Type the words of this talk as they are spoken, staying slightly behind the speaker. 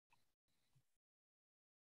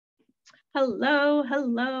Hello,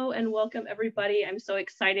 hello, and welcome everybody. I'm so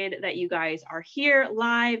excited that you guys are here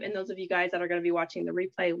live, and those of you guys that are going to be watching the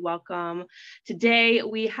replay, welcome. Today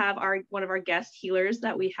we have one of our guest healers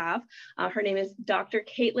that we have. Her name is Dr.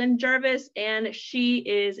 Caitlin Jarvis, and she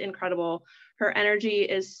is incredible. Her energy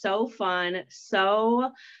is so fun,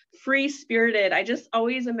 so free-spirited. I just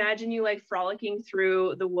always imagine you like frolicking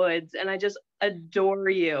through the woods, and I just adore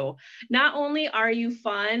you. Not only are you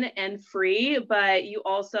fun and free, but you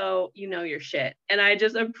also, you know your shit. And I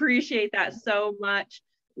just appreciate that so much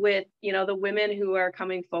with, the women who are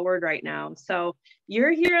coming forward right now. So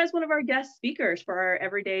you're here as one of our guest speakers for our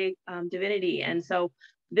everyday divinity. And so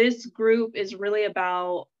this group is really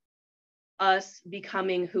about us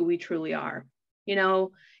becoming who we truly are.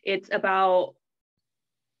 It's about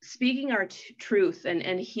speaking our truth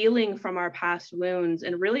and healing from our past wounds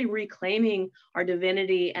and really reclaiming our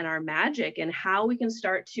divinity and our magic and how we can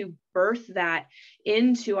start to birth that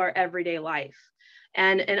into our everyday life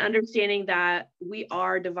and understanding that we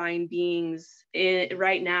are divine beings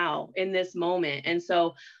right now in this moment. And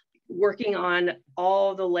so working on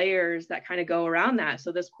all the layers that kind of go around that.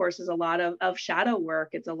 So this course is a lot of shadow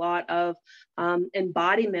work. It's a lot of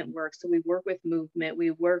embodiment work. So we work with movement,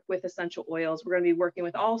 we work with essential oils. We're going to be working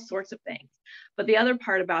with all sorts of things. But the other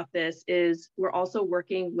part about this is we're also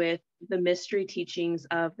working with the mystery teachings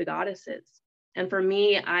of the goddesses. And for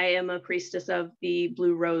me, I am a priestess of the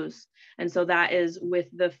blue rose. And so that is with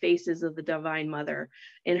the faces of the Divine Mother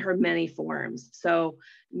in her many forms. So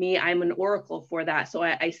I'm an oracle for that. So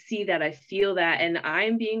I see that, I feel that, and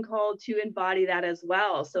I'm being called to embody that as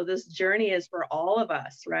well. So this journey is for all of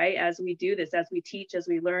us, right? As we do this, as we teach, as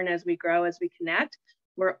we learn, as we grow, as we connect,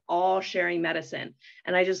 we're all sharing medicine.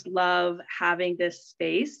 And I just love having this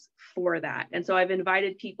space for that. And so I've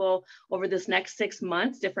invited people over this next 6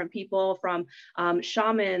 months, different people from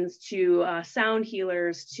shamans to sound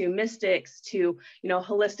healers to mystics to,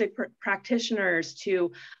 holistic practitioners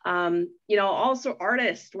to, also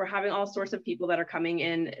artists. We're having all sorts of people that are coming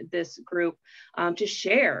in this group to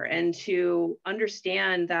share and to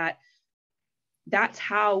understand that that's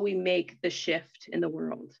how we make the shift in the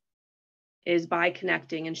world, is by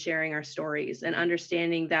connecting and sharing our stories and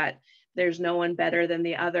understanding that there's no one better than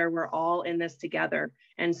the other. We're all in this together.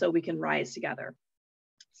 And so we can rise together.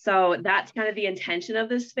 So that's kind of the intention of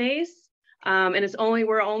this space. And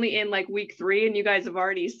we're only in like week 3, and you guys have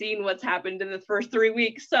already seen what's happened in the first 3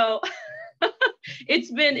 weeks. So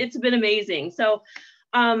it's been amazing. So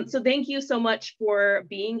thank you so much for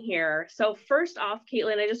being here. So first off,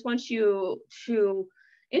 Caitlin, I just want you to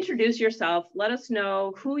introduce yourself. Let us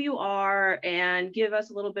know who you are and give us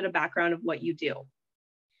a little bit of background of what you do.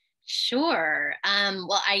 Sure.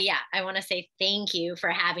 Well, I want to say thank you for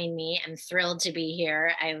having me. I'm thrilled to be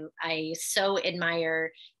here. I so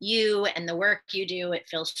admire you and the work you do. It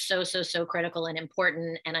feels so critical and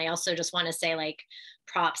important. And I also just want to say, like,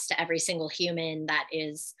 props to every single human that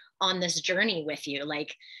is on this journey with you.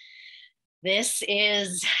 Like, this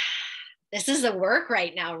is the work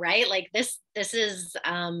right now, right? Like this is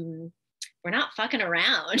we're not fucking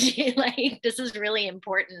around. Like, this is really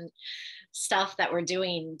important stuff that we're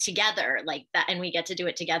doing together, like that, and we get to do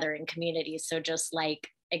it together in communities. So just like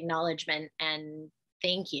acknowledgement and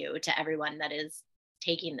thank you to everyone that is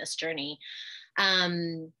taking this journey.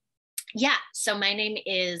 So my name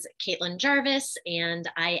is Caitlin Jarvis, and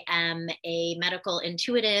I am a medical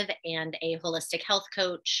intuitive and a holistic health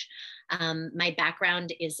coach. My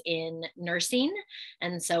background is in nursing.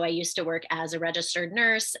 And so I used to work as a registered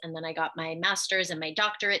nurse, and then I got my master's and my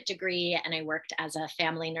doctorate degree, and I worked as a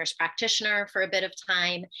family nurse practitioner for a bit of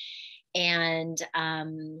time. And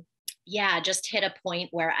just hit a point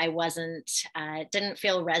where I didn't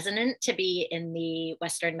feel resonant to be in the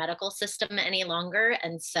Western medical system any longer.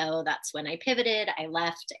 And so that's when I pivoted, I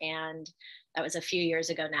left, and that was a few years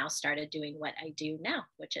ago now, started doing what I do now,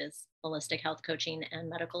 which is holistic health coaching and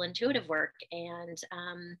medical intuitive work. And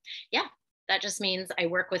that just means I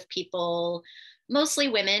work with people, mostly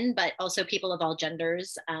women, but also people of all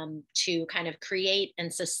genders, to kind of create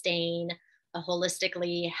and sustain a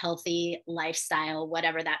holistically healthy lifestyle,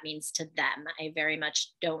 whatever that means to them. I very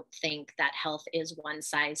much don't think that health is one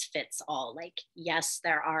size fits all. Like, yes,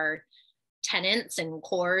 there are tenets and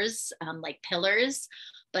cores, like pillars,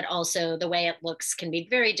 but also the way it looks can be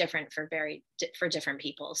very different for different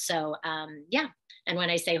people. So and when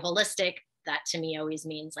I say holistic, that to me always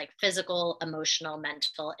means like physical, emotional,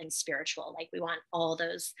 mental, and spiritual. Like, we want all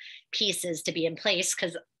those pieces to be in place,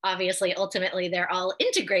 because obviously ultimately they're all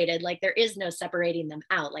integrated. Like, there is no separating them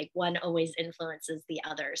out. Like, one always influences the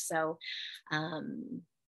other. So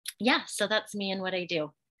so that's me and what I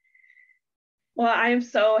do. Well, I am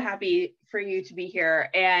so happy for you to be here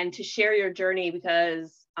and to share your journey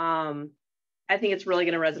because I think it's really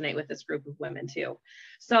going to resonate with this group of women too.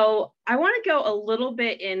 So I want to go a little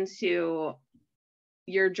bit into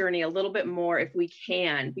your journey a little bit more if we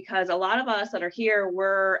can, because a lot of us that are here,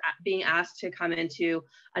 we're being asked to come into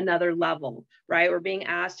another level, right? We're being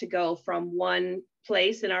asked to go from one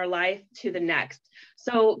place in our life to the next.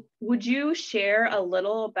 So would you share a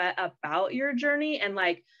little bit about your journey and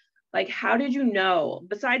like how did you know,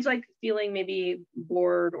 besides like feeling maybe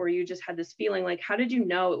bored or you just had this feeling, like how did you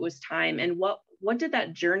know it was time, and what did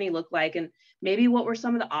that journey look like, and maybe what were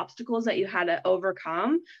some of the obstacles that you had to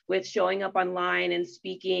overcome with showing up online and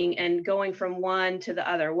speaking and going from one to the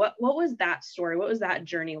other? What was that story? What was that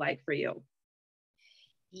journey like for you?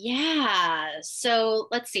 Yeah. So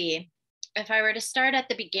let's see. If I were to start at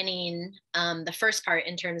the beginning, the first part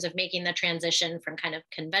in terms of making the transition from kind of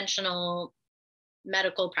conventional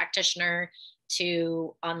medical practitioner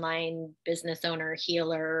to online business owner,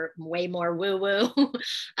 healer, way more woo woo.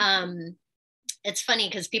 It's funny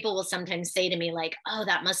because people will sometimes say to me like, "Oh,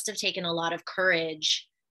 that must have taken a lot of courage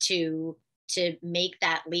to make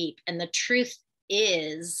that leap." And the truth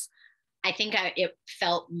is, I think it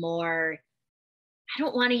felt more, I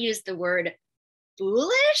don't want to use the word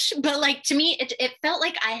foolish, but like to me, it felt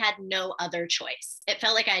like I had no other choice. It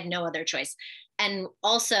felt like I had no other choice. And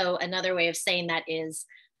also, another way of saying that is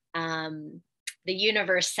the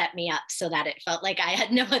universe set me up so that it felt like I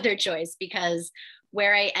had no other choice, because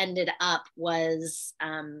where I ended up was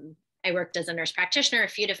I worked as a nurse practitioner a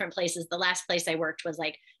few different places. The last place I worked was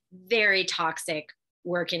like very toxic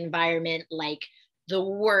work environment, like the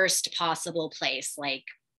worst possible place, like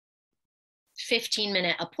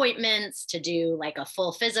 15-minute appointments to do like a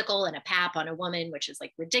full physical and a pap on a woman, which is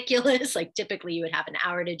like ridiculous. Like typically you would have an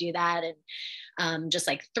hour to do that, and just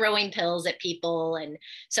like throwing pills at people. And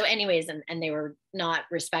so anyways, and they were not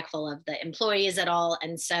respectful of the employees at all.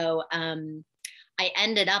 And so I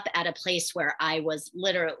ended up at a place where I was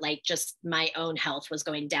literally like, just my own health was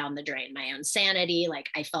going down the drain, my own sanity. Like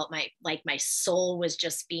I felt my soul was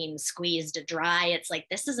just being squeezed dry. It's like,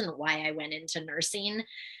 this isn't why I went into nursing.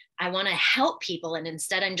 I want to help people. And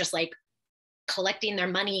instead I'm just like collecting their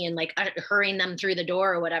money and like hurrying them through the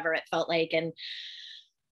door or whatever it felt like.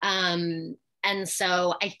 And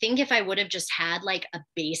so I think if I would have just had like a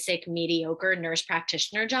basic mediocre nurse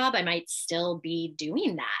practitioner job, I might still be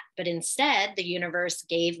doing that. But instead, the universe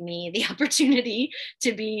gave me the opportunity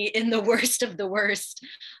to be in the worst of the worst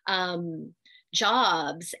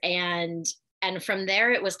jobs. And from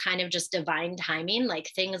there, it was kind of just divine timing,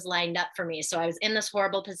 like things lined up for me. So I was in this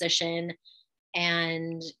horrible position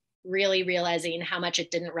and really realizing how much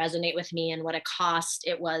it didn't resonate with me and what a cost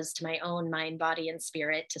it was to my own mind, body, and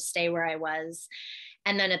spirit to stay where I was.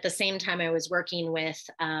 And then at the same time, I was working with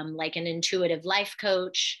like an intuitive life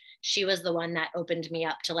coach. She was the one that opened me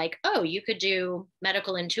up to like, oh, you could do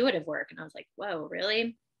medical intuitive work. And I was like, whoa,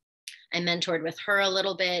 really? I mentored with her a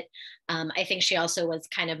little bit. I think she also was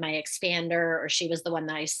kind of my expander, or she was the one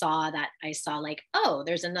that I saw like, oh,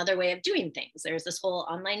 there's another way of doing things. There's this whole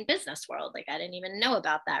online business world. Like I didn't even know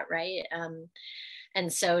about that. Right.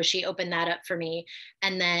 And so she opened that up for me.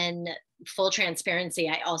 And then full transparency,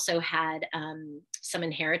 I also had some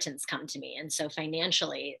inheritance come to me. And so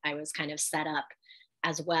financially, I was kind of set up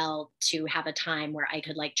as well to have a time where I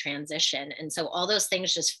could like transition. And so all those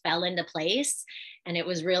things just fell into place. And it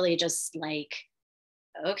was really just like,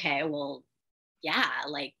 okay, well, yeah,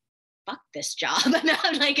 like fuck this job. And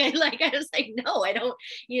I'm like, I was like, no, I don't,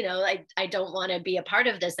 I don't want to be a part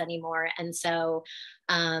of this anymore. And so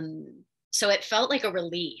so it felt like a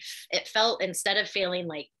relief. It felt, instead of feeling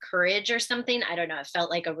like courage or something, I don't know, it felt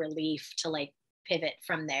like a relief to like pivot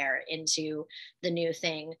from there into the new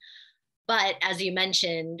thing. But as you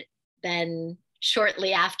mentioned, then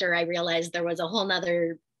shortly after, I realized there was a whole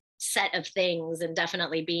nother set of things, and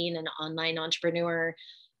definitely being an online entrepreneur,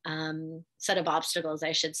 set of obstacles,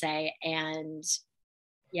 I should say. And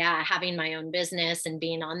yeah, having my own business and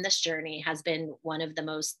being on this journey has been one of the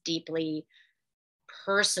most deeply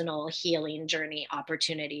personal healing journey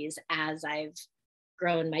opportunities as I've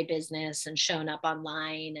grown my business and shown up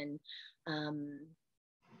online, and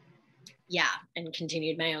and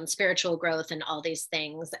continued my own spiritual growth and all these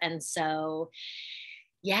things. And so,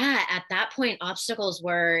 yeah, at that point, obstacles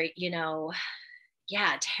were,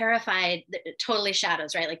 terrified, totally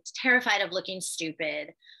shadows, right? Like terrified of looking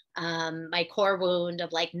stupid. My core wound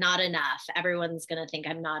of like, not enough. Everyone's going to think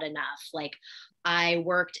I'm not enough. Like I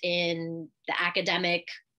worked in the academic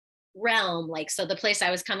realm. Like, so the place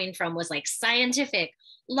I was coming from was like scientific,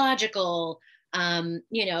 logical,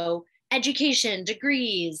 education,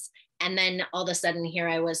 degrees. And then all of a sudden here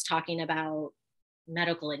I was talking about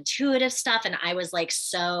medical intuitive stuff. And I was like,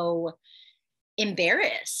 so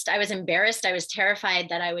embarrassed. I was embarrassed. I was terrified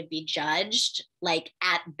that I would be judged, like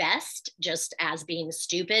at best, just as being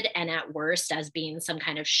stupid, and at worst as being some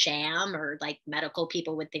kind of sham, or like medical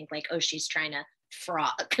people would think like, oh, she's trying to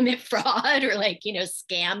commit fraud, or like, you know,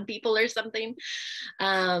 scam people or something.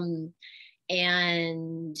 And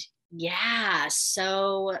yeah,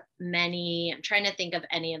 so many, I'm trying to think of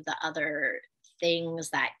any of the other things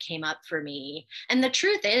that came up for me. And the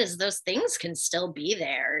truth is, those things can still be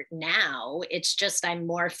there now. It's just I'm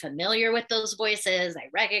more familiar with those voices. I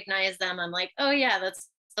recognize them. I'm like, oh yeah, that's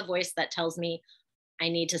the voice that tells me I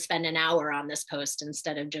need to spend an hour on this post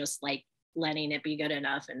instead of just like letting it be good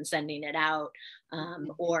enough and sending it out.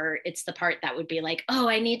 Or it's the part that would be like, oh,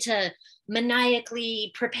 I need to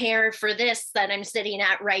maniacally prepare for this that I'm sitting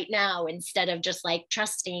at right now, instead of just like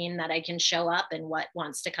trusting that I can show up and what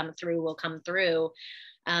wants to come through will come through.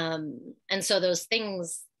 And so those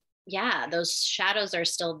things, yeah, those shadows are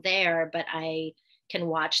still there, but I can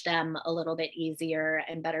watch them a little bit easier.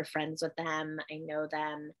 I'm better friends with them. I know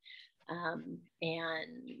them.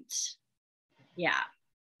 And yeah.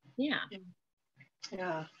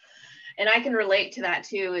 And I can relate to that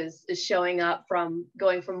too, is showing up from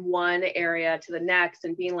going from one area to the next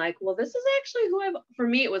and being like, well, this is actually for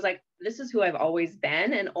me, it was like, this is who I've always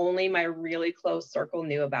been, and only my really close circle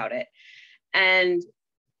knew about it. And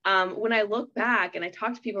when I look back and I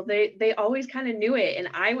talk to people, they always kind of knew it. And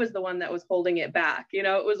I was the one that was holding it back. You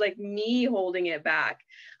know, it was like me holding it back.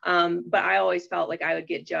 But I always felt like I would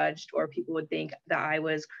get judged, or people would think that I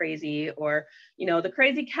was crazy, or, you know, the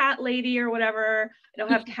crazy cat lady or whatever. I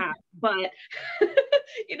don't have cats, but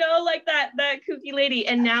you know, like that kooky lady.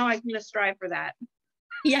 And now I kind of strive for that.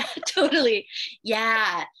 Yeah, totally.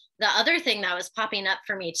 Yeah. The other thing that was popping up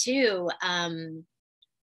for me too,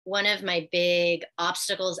 one of my big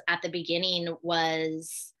obstacles at the beginning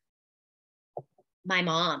was my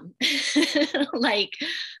mom, like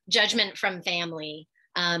judgment from family.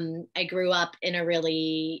 I grew up in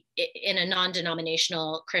a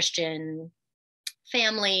non-denominational Christian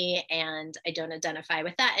family, and I don't identify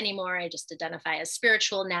with that anymore. I just identify as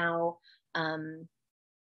spiritual now. But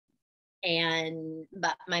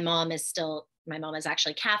my mom is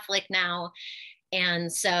actually Catholic now.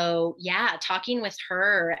 And so, yeah, talking with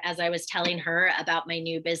her as I was telling her about my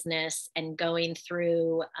new business and going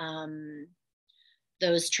through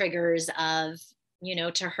those triggers of, you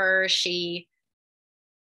know, to her, she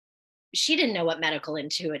didn't know what medical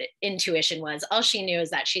intuition was. All she knew is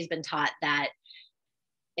that she's been taught that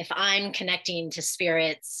if I'm connecting to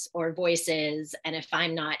spirits or voices, and if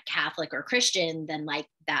I'm not Catholic or Christian, then like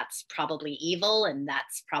that's probably evil, and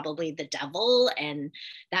that's probably the devil. And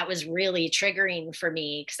that was really triggering for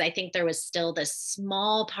me, because I think there was still this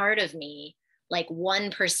small part of me, like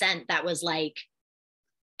 1%, that was like,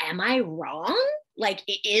 am I wrong? Like,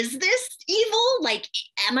 is this evil? Like,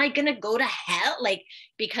 am I going to go to hell? Like,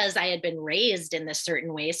 because I had been raised in this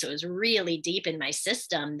certain way. So it was really deep in my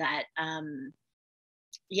system that,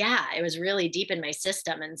 it was really deep in my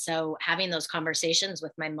system. And so having those conversations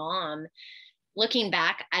with my mom, looking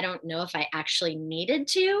back, I don't know if I actually needed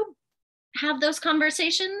to have those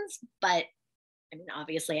conversations, but I mean,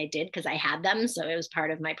 obviously I did, because I had them. So it was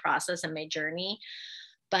part of my process and my journey.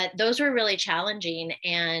 But those were really challenging.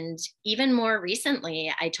 And even more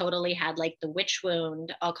recently, I totally had like the witch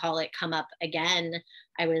wound, I'll call it, come up again.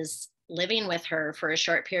 I was living with her for a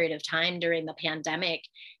short period of time during the pandemic.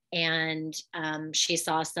 And she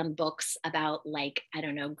saw some books about, like, I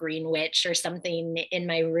don't know, Green Witch or something in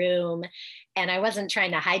my room. And I wasn't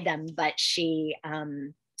trying to hide them, but she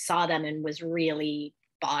saw them and was really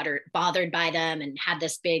bothered by them, and had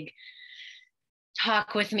this big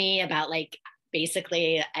talk with me about, like,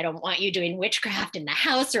 basically, I don't want you doing witchcraft in the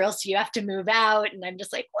house, or else you have to move out. And I'm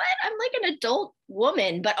just like, what? I'm like an adult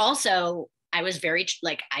woman. But also I was very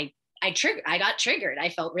like, I got triggered. I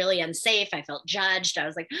felt really unsafe. I felt judged. I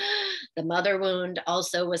was like, the mother wound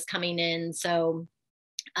also was coming in. So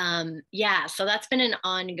so that's been an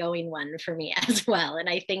ongoing one for me as well. And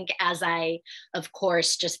I think as I, of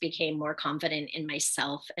course, just became more confident in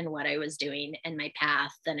myself and what I was doing and my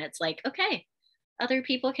path, then it's like, okay, other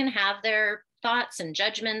people can have their thoughts and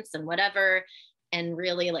judgments and whatever. And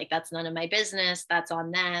really, like, that's none of my business. That's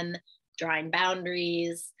on them. Drawing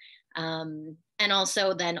boundaries. And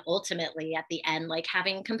also then ultimately at the end, like,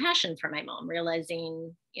 having compassion for my mom,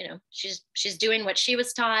 realizing, you know, she's doing what she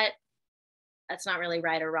was taught. That's not really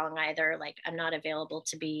right or wrong either. Like, I'm not available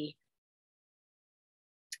to be,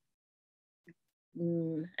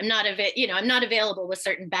 I'm not available with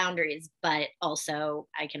certain boundaries, but also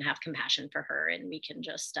I can have compassion for her, and we can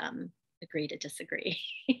just agree to disagree.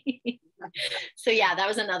 So yeah, that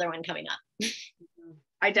was another one coming up.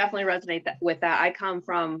 I definitely resonate with that. I come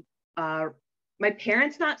from my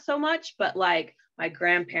parents, not so much, but like my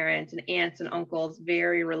grandparents and aunts and uncles,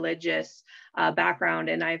 very religious background.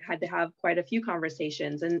 And I've had to have quite a few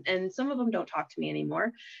conversations, and some of them don't talk to me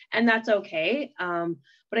anymore. And that's okay.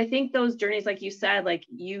 But I think those journeys, like you said, like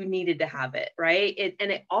you needed to have it, right?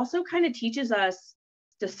 And it also kind of teaches us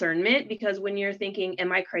discernment, because when you're thinking,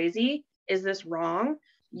 am I crazy? Is this wrong?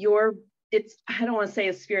 I don't want to say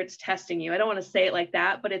a spirit's testing you. I don't want to say it like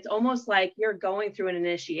that, but it's almost like you're going through an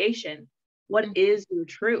initiation. What is your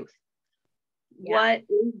truth? Yeah. What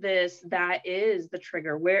is this that is the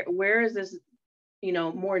trigger? Where is this,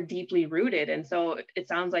 more deeply rooted? And so it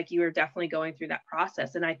sounds like you are definitely going through that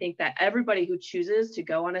process. And I think that everybody who chooses to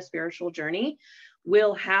go on a spiritual journey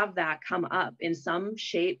will have that come up in some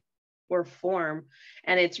shape or form.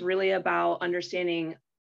 And it's really about understanding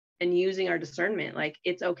and using our discernment. Like,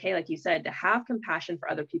 it's okay, like you said, to have compassion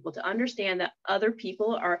for other people, to understand that other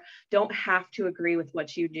people don't have to agree with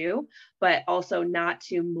what you do, but also not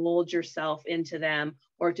to mold yourself into them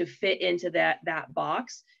or to fit into that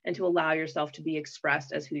box, and to allow yourself to be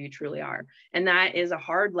expressed as who you truly are. And that is a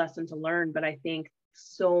hard lesson to learn, but I think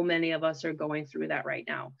so many of us are going through that right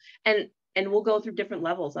now. And we'll go through different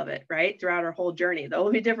levels of it, right? Throughout our whole journey, there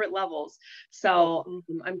will be different levels. So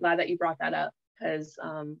I'm glad that you brought that up, because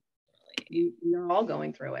you're all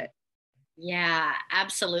going through it. Yeah,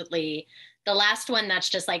 absolutely. The last one that's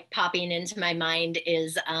just like popping into my mind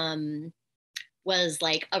was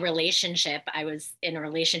like a relationship. I was in a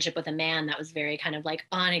relationship with a man that was very kind of like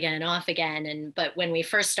on again, off again. But when we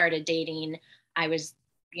first started dating, I was,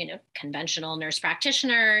 conventional nurse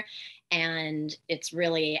practitioner. And it's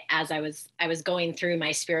really, as I was going through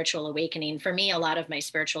my spiritual awakening, for me, a lot of my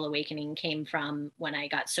spiritual awakening came from when I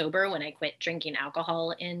got sober, when I quit drinking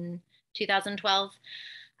alcohol in 2012.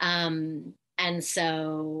 And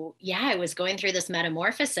so, yeah, I was going through this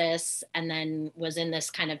metamorphosis, and then was in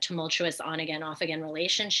this kind of tumultuous on again, off again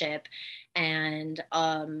relationship. And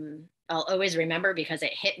I'll always remember, because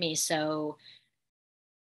it hit me so,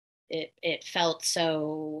 it felt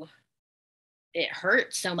so, it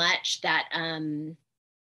hurt so much that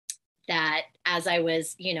that as I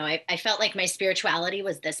was, I felt like my spirituality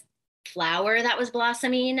was this flower that was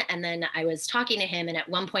blossoming. And then I was talking to him, and at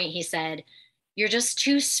one point he said, "You're just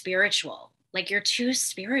too spiritual. Like, you're too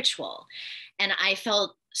spiritual." And I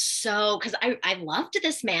felt so, because I loved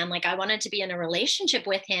this man. Like, I wanted to be in a relationship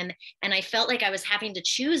with him. And I felt like I was having to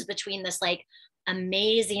choose between this like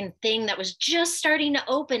amazing thing that was just starting to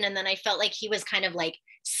open. And then I felt like he was kind of like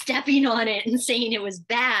stepping on it and saying it was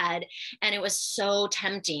bad. And it was so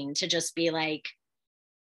tempting to just be like,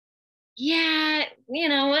 yeah,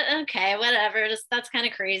 okay, whatever. That's kind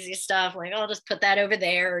of crazy stuff. Like, I'll just put that over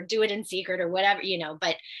there, or do it in secret, or whatever,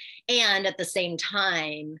 but, and at the same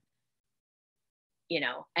time,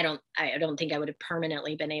 I don't think I would have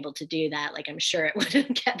permanently been able to do that. Like, I'm sure it would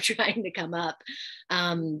have kept trying to come up.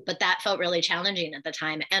 But that felt really challenging at the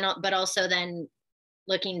time. But also then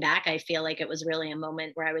looking back, I feel like it was really a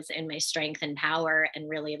moment where I was in my strength and power, and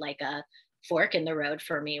really like a fork in the road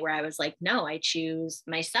for me, where I was like, no, I choose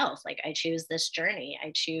myself. Like, I choose this journey.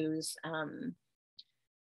 I choose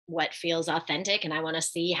what feels authentic, and I want to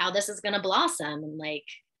see how this is going to blossom. And like,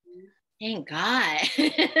 thank God,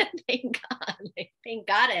 thank God, thank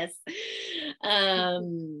Goddess.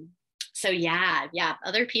 So yeah,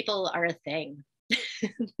 other people are a thing.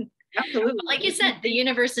 Absolutely. Like you said, the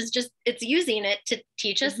universe is just, it's using it to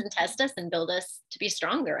teach us and test us and build us to be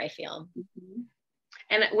stronger, I feel.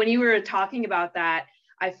 And when you were talking about that,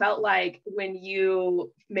 I felt like when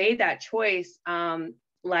you made that choice,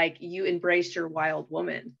 like you embraced your wild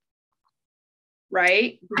woman,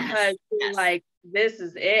 right? Because you're like, this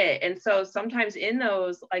is it. And so sometimes in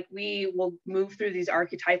those, like, we will move through these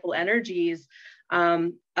archetypal energies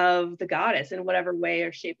of the goddess in whatever way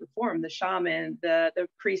or shape or form, the shaman, the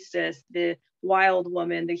priestess, the wild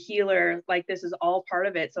woman, the healer, like this is all part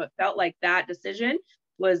of it. So it felt like that decision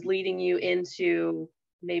was leading you into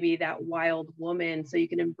maybe that wild woman, so you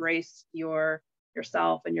can embrace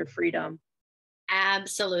yourself and your freedom.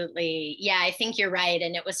 Absolutely. Yeah, I think you're right.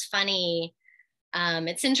 And it was funny.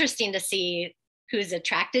 It's interesting to see who's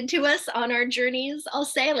attracted to us on our journeys, I'll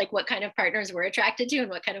say, like what kind of partners we're attracted to and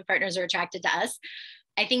what kind of partners are attracted to us.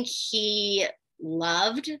 I think he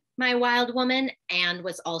loved my wild woman and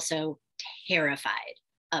was also terrified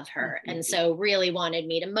of her. And so really wanted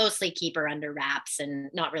me to mostly keep her under wraps and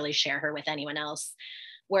not really share her with anyone else.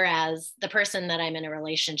 Whereas the person that I'm in a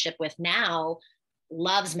relationship with now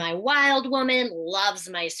loves my wild woman, loves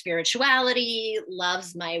my spirituality,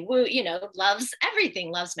 loves my woo, you know, loves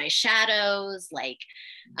everything, loves my shadows, like,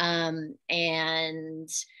 and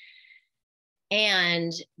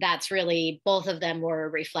that's really, both of them were a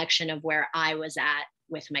reflection of where I was at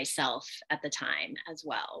with myself at the time as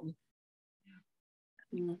well.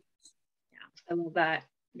 Yeah. I love that.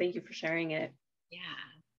 Thank you for sharing it. Yeah.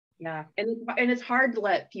 Yeah. And it's hard to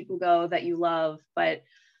let people go that you love, but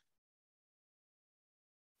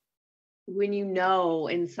when you know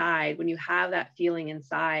inside, when you have that feeling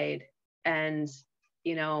inside, and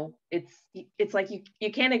you know, it's like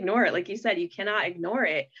you can't ignore it. Like you said, you cannot ignore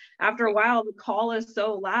it. After a while, the call is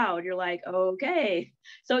so loud, you're like, okay.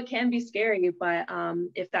 So it can be scary, but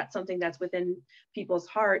if that's something that's within people's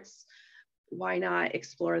hearts, why not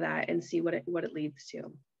explore that and see what it leads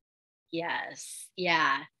to? Yes.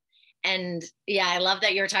 Yeah. And yeah, I love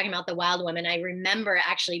that you were talking about the wild woman. I remember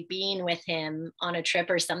actually being with him on a trip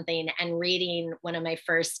or something and reading one of my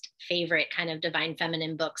first favorite kind of divine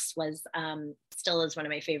feminine books was, still is one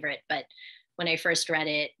of my favorite, but when I first read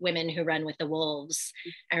it, Women Who Run with the Wolves,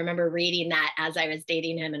 I remember reading that as I was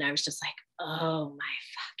dating him. And I was just like, oh my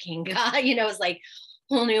fucking God, you know, it was like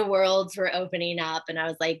whole new worlds were opening up. And I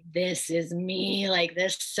was like, this is me, like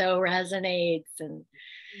this so resonates. And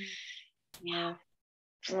yeah.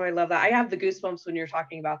 Oh, I love that. I have the goosebumps when you're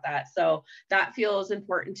talking about that. So that feels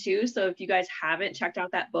important too. So if you guys haven't checked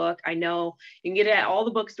out that book, I know you can get it at all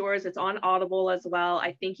the bookstores. It's on Audible as well.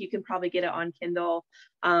 I think you can probably get it on Kindle.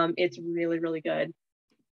 It's really, really good.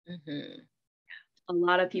 mm-hmm. A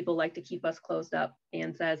lot of people like to keep us closed up,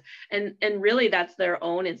 Anne says, and really that's their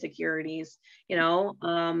own insecurities. You know,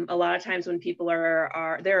 a lot of times when people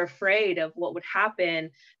they're afraid of what would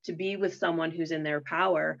happen to be with someone who's in their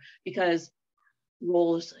power, because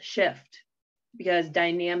roles shift, because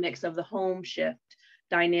dynamics of the home shift,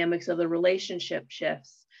 dynamics of the relationship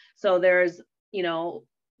shifts. So there's, you know,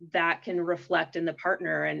 that can reflect in the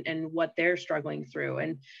partner and what they're struggling through.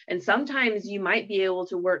 And sometimes you might be able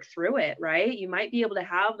to work through it, right? You might be able to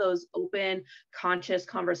have those open, conscious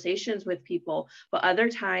conversations with people, but other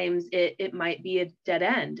times it might be a dead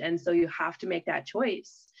end. And so you have to make that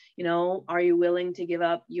choice. You know, are you willing to give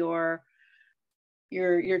up your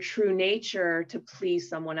true nature to please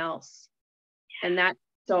someone else? And that's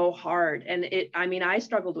so hard. And I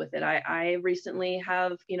struggled with it. I recently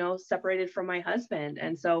have, you know, separated from my husband.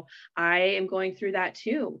 And so I am going through that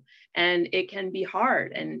too. And it can be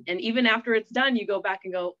hard. And even after it's done, you go back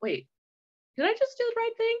and go, wait, did I just do the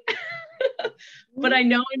right thing? But I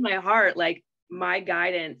know in my heart, like my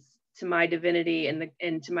guidance to my divinity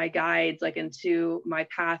and to my guides, like into my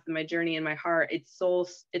path and my journey in my heart, it's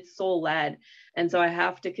soul led. And so I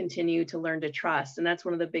have to continue to learn to trust. And that's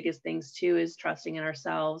one of the biggest things too, is trusting in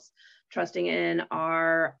ourselves, trusting in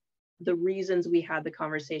the reasons we had the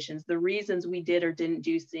conversations, the reasons we did or didn't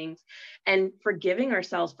do things, and forgiving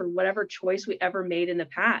ourselves for whatever choice we ever made in the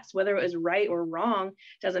past, whether it was right or wrong,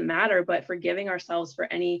 doesn't matter, but forgiving ourselves for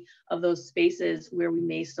any of those spaces where we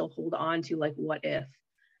may still hold on to, like, what if,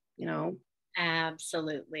 you know?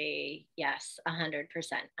 Absolutely. Yes. 100%.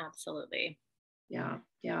 Absolutely. Yeah.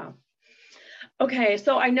 Yeah. Okay.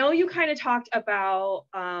 So I know you kind of talked about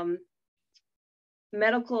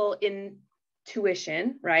medical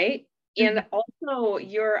intuition, right? Mm-hmm. And also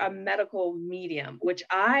you're a medical medium, which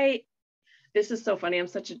this is so funny. I'm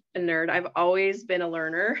such a nerd. I've always been a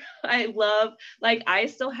learner. I love, like, I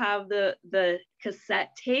still have the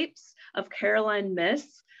cassette tapes of Caroline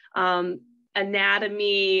Myss,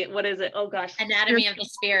 Anatomy, what is it? Oh gosh. Anatomy of the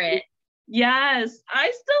Spirit. Yes,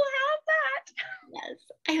 I still have that. Yes.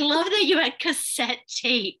 I love that you had cassette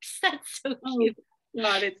tapes. That's so cute. Oh,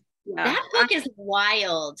 God, that book is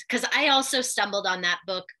wild, because I also stumbled on that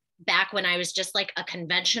book back when I was just like a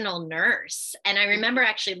conventional nurse. And I remember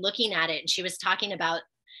actually looking at it, and she was talking about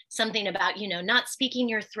something about, you know, not speaking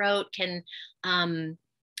your throat can,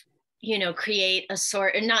 you know, create a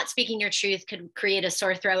sore, or not speaking your truth could create a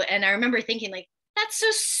sore throat. And I remember thinking, like, that's so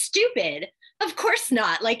stupid. Of course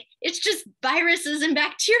not. Like, it's just viruses and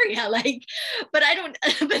bacteria. Like, but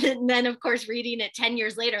then of course, reading it 10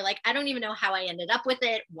 years later, like, I don't even know how I ended up with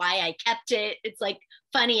it, why I kept it. It's like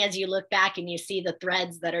funny as you look back and you see the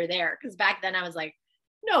threads that are there. Cause back then I was like,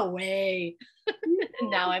 no way.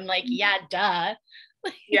 Now I'm like, yeah, duh.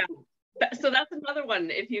 Yeah. So that's another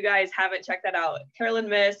one. If you guys haven't checked that out, Caroline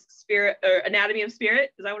Myss, Spirit, or Anatomy of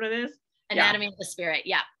Spirit. Is that what it is? Anatomy of the Spirit.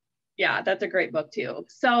 Yeah. Yeah, that's a great book too.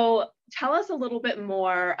 So tell us a little bit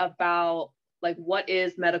more about, like, what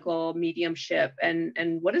is medical mediumship and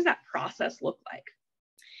what does that process look like?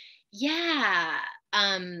 Yeah.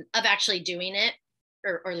 Of actually doing it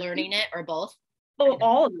or learning it, or both. Oh,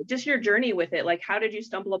 all of it, just your journey with it. Like, how did you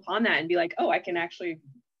stumble upon that and be like, oh, I can actually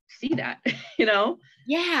see that, you know?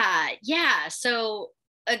 Yeah. So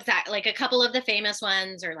exactly, like a couple of the famous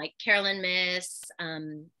ones are like Carolyn Miss,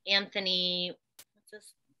 Anthony, what's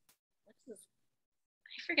his,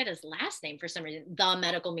 I forget his last name for some reason. The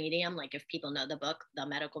Medical Medium, like if people know the book, The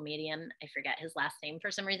Medical Medium, I forget his last name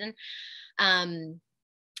for some reason.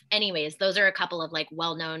 Anyways, those are a couple of like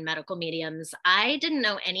well-known medical mediums. I didn't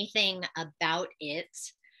know anything about it.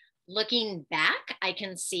 Looking back, I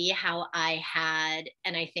can see how I had,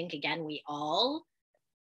 and I think again,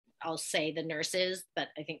 I'll say the nurses, but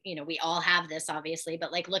I think, we all have this obviously,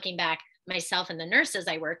 but like looking back, myself and the nurses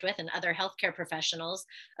I worked with and other healthcare professionals,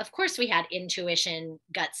 of course we had intuition,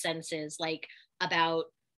 gut senses, like about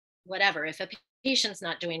whatever, if a patient's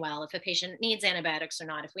not doing well, if a patient needs antibiotics or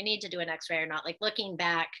not, if we need to do an x-ray or not, like looking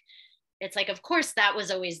back, it's like, of course that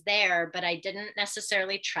was always there, but I didn't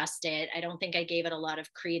necessarily trust it. I don't think I gave it a lot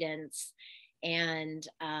of credence. And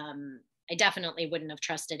I definitely wouldn't have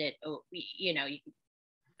trusted it.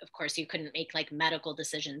 Of course you couldn't make like medical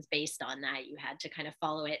decisions based on that. You had to kind of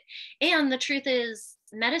follow it. And the truth is,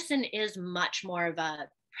 medicine is much more of a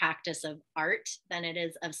practice of art than it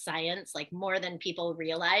is of science, like more than people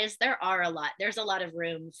realize. There's a lot of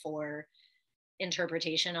room for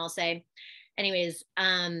interpretation, I'll say. Anyways,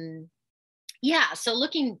 so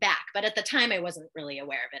looking back, but at the time I wasn't really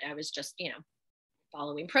aware of it. I was just,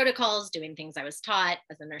 following protocols, doing things I was taught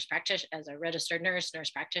as a nurse practitioner, as a registered nurse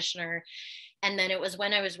practitioner. And then it was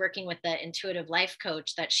when I was working with the intuitive life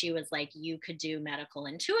coach that she was like, you could do medical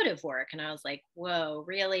intuitive work. And I was like, whoa,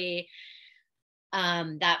 really?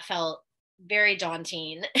 That felt very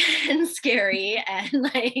daunting and scary. And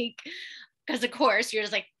like, because of course you're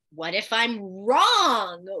just like, what if I'm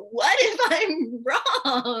wrong? What if I'm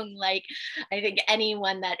wrong? Like, I think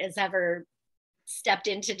anyone that has ever stepped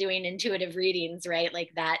into doing intuitive readings, right?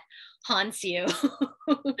 Like that haunts you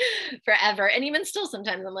forever. And even still,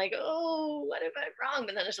 sometimes I'm like, oh, what if I'm wrong?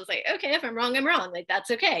 But then it's just like, okay, if I'm wrong, I'm wrong. Like,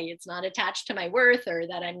 that's okay. It's not attached to my worth or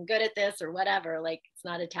that I'm good at this or whatever. Like, it's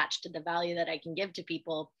not attached to the value that I can give to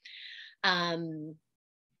people. I'll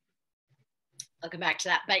come back to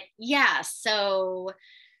that. But yeah, so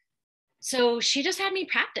she just had me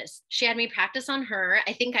practice. She had me practice on her.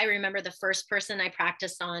 I think I remember the first person I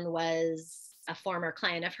practiced on was a former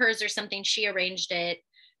client of hers or something. She arranged it.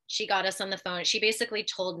 She got us on the phone. She basically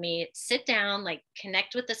told me, sit down, like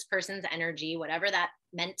connect with this person's energy, whatever that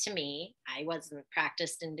meant to me. I wasn't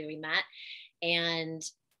practiced in doing that. And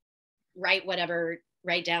write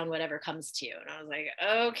down whatever comes to you. And I was like,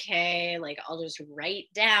 okay, like I'll just write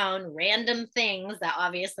down random things that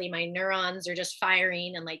obviously my neurons are just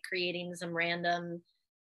firing and like creating some random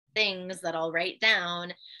things that I'll write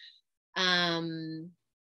down.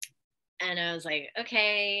 And I was like,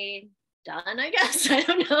 okay, done, I guess. I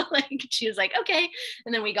don't know. Like, she was like, okay.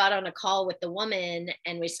 And then we got on a call with the woman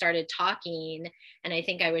and we started talking. And I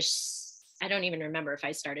think I don't even remember if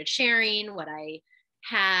I started sharing what I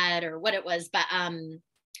had or what it was. But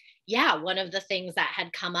one of the things that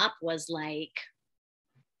had come up was like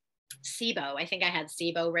SIBO. I think I had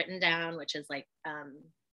SIBO written down, which is like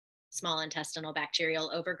small intestinal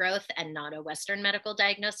bacterial overgrowth, and not a Western medical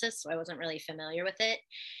diagnosis. So I wasn't really familiar with it.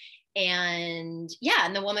 And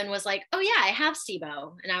the woman was like, oh yeah, I have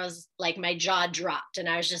SIBO. And I was like, my jaw dropped and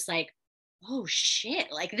I was just like, oh shit,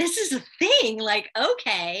 like this is a thing, like,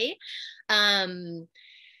 okay. And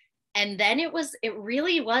then it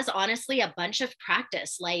really was honestly a bunch of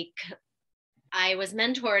practice. Like I was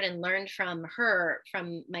mentored and learned from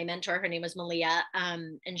my mentor. Her name was Malia.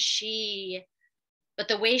 But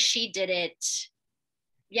the way she did it,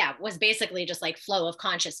 was basically just like flow of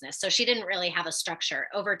consciousness. So she didn't really have a structure.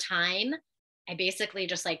 Over time, I basically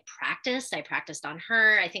just like practiced. I practiced on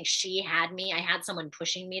her. I think I had someone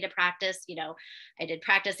pushing me to practice. I did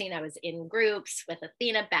practicing. I was in groups with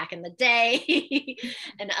Athena back in the day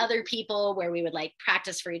and other people where we would like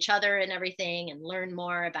practice for each other and everything and learn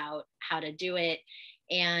more about how to do it.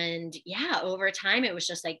 And over time, it was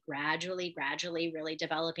just like gradually really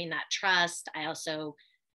developing that trust. I also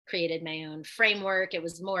created my own framework. It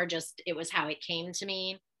was how it came to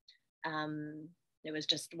me. It was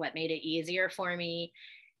just what made it easier for me.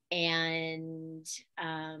 And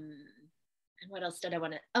what else did I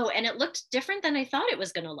want to, and it looked different than I thought it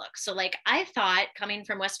was going to look. So like, I thought coming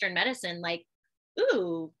from Western medicine, like,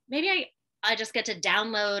 ooh, maybe I just get to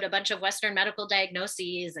download a bunch of Western medical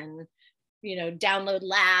diagnoses and, download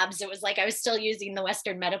labs. It was like, I was still using the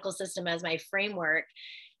Western medical system as my framework.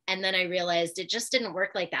 And then I realized it just didn't work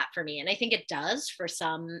like that for me. And I think it does for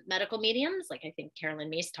some medical mediums. Like I think Carolyn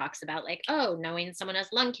Myss talks about like, knowing someone has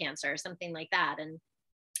lung cancer or something like that. And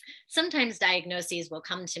sometimes diagnoses will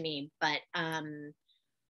come to me, but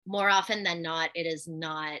more often than not, it is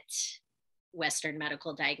not Western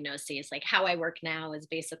medical diagnoses. Like how I work now is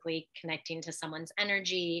basically connecting to someone's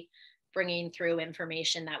energy, bringing through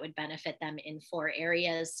information that would benefit them in 4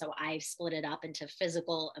 areas. So I've split it up into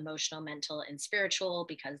physical, emotional, mental, and spiritual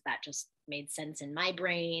because that just made sense in my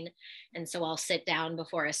brain. And so I'll sit down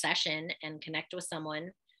before a session and connect with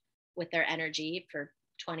someone with their energy for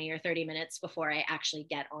 20 or 30 minutes before I actually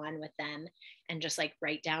get on with them, and just like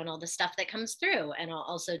write down all the stuff that comes through. And I'll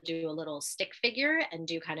also do a little stick figure and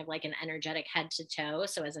do kind of like an energetic head to toe.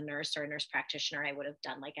 So as a nurse or a nurse practitioner, I would have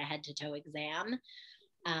done like a head to toe exam.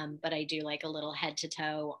 But I do like a little head to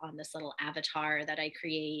toe on this little avatar that I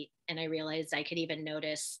create. And I realized I could even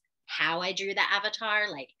notice how I drew the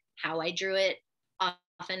avatar, like how I drew it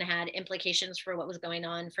often had implications for what was going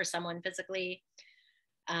on for someone physically.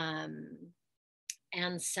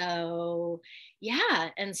 And so,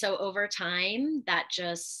 yeah. And so over time that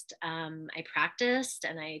just, I practiced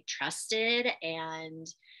and I trusted. And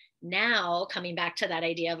now coming back to that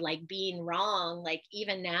idea of like being wrong, like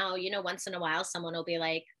even now, you know, once in a while, someone will be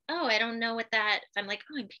like, oh, I don't know what that, I'm like,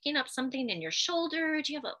 oh, I'm picking up something in your shoulder.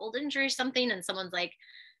 Do you have an old injury or something? And someone's like,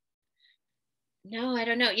 no, I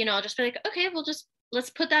don't know. You know, I'll just be like, okay, let's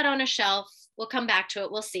put that on a shelf. We'll come back to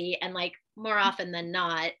it. We'll see. And like more often than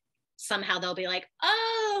not, somehow they'll be like,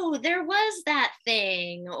 oh, there was that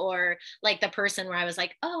thing. Or like the person where I was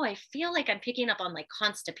like, oh, I feel like I'm picking up on like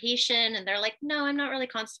constipation. And they're like, no, I'm not really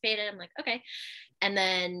constipated. I'm like, okay. And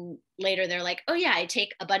then later they're like, oh yeah, I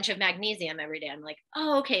take a bunch of magnesium every day. I'm like,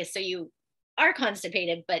 oh, okay. So you are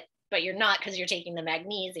constipated, but you're not because you're taking the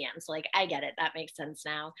magnesium. So like, I get it. That makes sense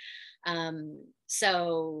now.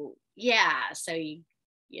 So yeah, so you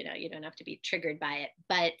know, you don't have to be triggered by it,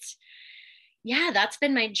 but yeah, that's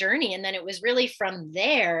been my journey. And then it was really from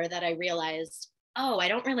there that I realized, oh, I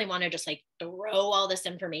don't really want to just like throw all this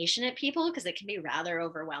information at people because it can be rather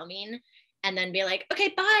overwhelming, and then be like,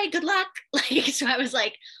 okay, bye, good luck. Like, so I was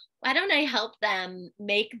like, why don't I help them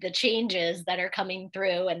make the changes that are coming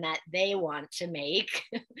through and that they want to make?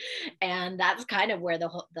 And that's kind of where the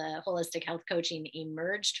holistic health coaching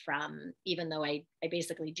emerged from. Even though I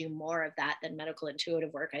basically do more of that than medical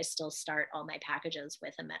intuitive work, I still start all my packages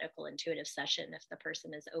with a medical intuitive session if the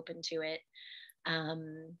person is open to it.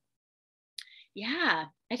 Yeah,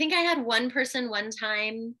 I think I had one person one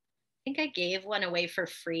time, I think I gave one away for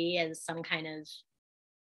free as some kind of,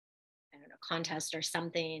 I don't know, contest or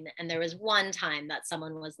something. And there was one time that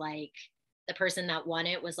someone was like, the person that won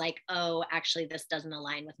it was like, oh, actually, this doesn't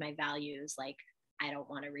align with my values. Like, I don't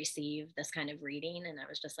want to receive this kind of reading. And I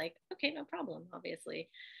was just like, okay, no problem. Obviously,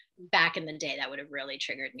 back in the day, that would have really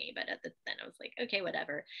triggered me. But then I was like, okay,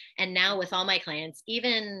 whatever. And now with all my clients,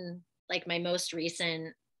 even like my most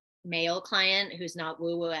recent male client who's not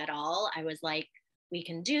woo-woo at all, I was like, we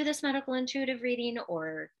can do this medical intuitive reading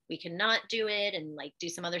or we cannot do it and like do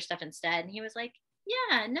some other stuff instead. And he was like,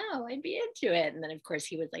 yeah, no, I'd be into it. And then of course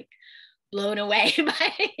he was like blown away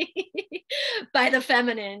by the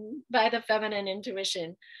feminine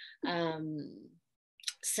intuition.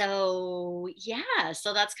 So yeah,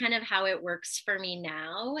 so that's kind of how it works for me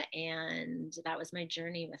now. And that was my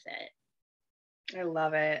journey with it. I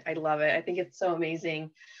love it. I love it. I think it's so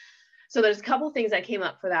amazing. So there's a couple of things that came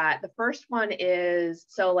up for that. The first one is,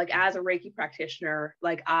 so like as a Reiki practitioner,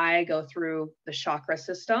 like I go through the chakra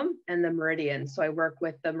system and the meridians. So I work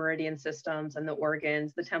with the meridian systems and the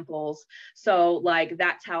organs, the temples. So like,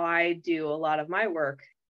 that's how I do a lot of my work.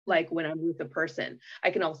 Like when I'm with a person,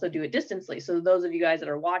 I can also do it distantly. So those of you guys that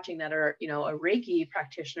are watching that are, you know, a Reiki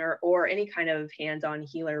practitioner or any kind of hands-on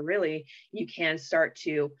healer, really, you can start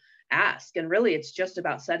to ask. And really, it's just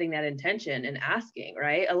about setting that intention and asking,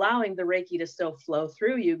 right? Allowing the Reiki to still flow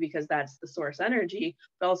through you because that's the source energy,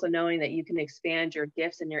 but also knowing that you can expand your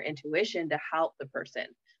gifts and your intuition to help the person.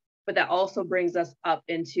 But that also brings us up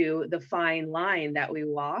into the fine line that we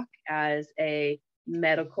walk as a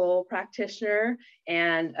medical practitioner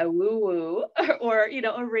and a woo-woo or, you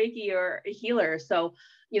know, a Reiki or a healer. So,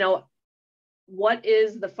 you know, what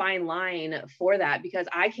is the fine line for that? Because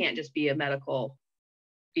I can't just be a medical,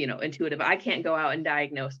 you know, intuitive. I can't go out and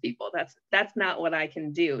diagnose people. That's not what I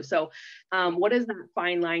can do. So what does that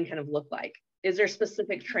fine line kind of look like? Is there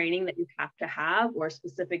specific training that you have to have or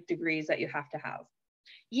specific degrees that you have to have?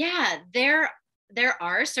 Yeah, there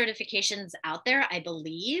are certifications out there, I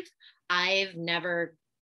believe. I've never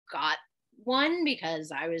got one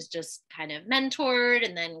because I was just kind of mentored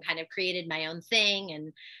and then kind of created my own thing.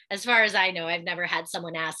 And as far as I know, I've never had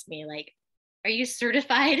someone ask me like, are you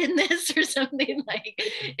certified in this or something? Like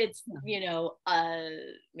it's, you know,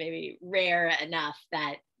 maybe rare enough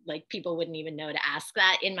that like people wouldn't even know to ask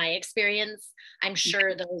that in my experience. I'm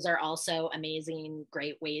sure those are also amazing,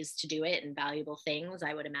 great ways to do it and valuable things,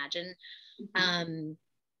 I would imagine.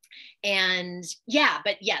 And yeah,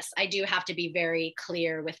 but yes, I do have to be very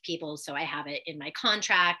clear with people. So I have it in my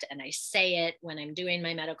contract and I say it when I'm doing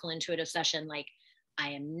my medical intuitive session, like, I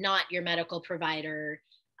am not your medical provider.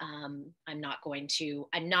 I'm not going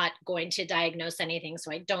to diagnose anything.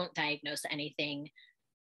 So I don't diagnose anything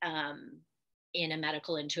in a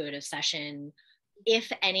medical intuitive session.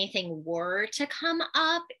 If anything were to come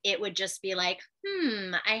up, it would just be like,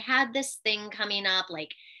 I had this thing coming up.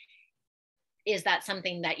 Like, is that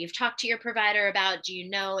something that you've talked to your provider about? Do you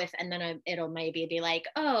know if, and then it'll maybe be like,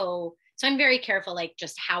 oh, so I'm very careful, like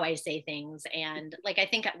just how I say things. And like, I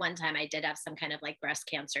think at one time I did have some kind of like breast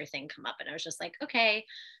cancer thing come up and I was just like, okay,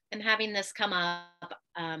 I'm having this come up.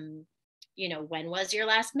 You know, when was your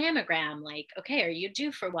last mammogram? Like, okay, are you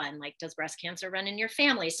due for one? Like, does breast cancer run in your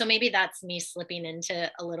family? So maybe that's me slipping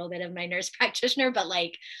into a little bit of my nurse practitioner, but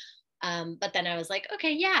like, but then I was like,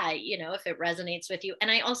 okay, yeah, you know, if it resonates with you.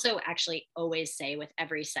 And I also actually always say with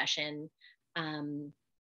every session,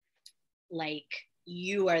 like,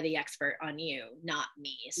 you are the expert on you, not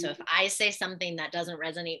me. So if I say something that doesn't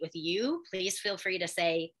resonate with you, please feel free to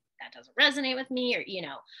say that doesn't resonate with me. Or, you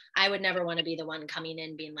know, I would never want to be the one coming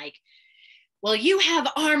in being like, well, you have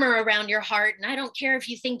armor around your heart and I don't care if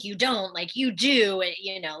you think you don't, like you do,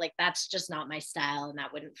 you know, like that's just not my style and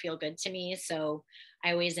that wouldn't feel good to me. So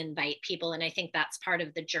I always invite people. And I think that's part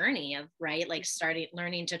of the journey of, right, like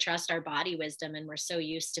learning to trust our body wisdom. And we're so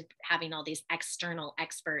used to having all these external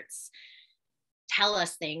experts tell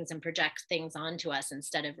us things and project things onto us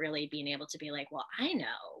instead of really being able to be like, well, I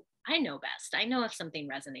know best. I know if something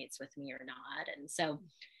resonates with me or not. And so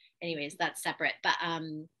anyways, that's separate.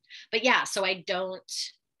 But yeah, so I don't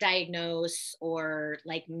diagnose or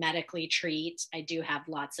like medically treat. I do have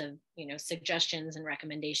lots of, you know, suggestions and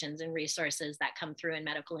recommendations and resources that come through in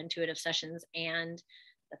medical intuitive sessions. And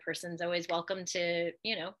the person's always welcome to,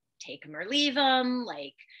 you know, take them or leave them.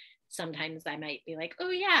 Like sometimes I might be like,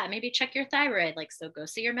 oh yeah, maybe check your thyroid. Like, so go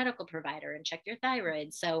see your medical provider and check your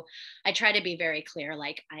thyroid. So I try to be very clear,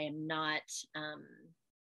 like I am not,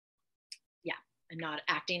 I'm not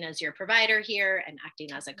acting as your provider here. I'm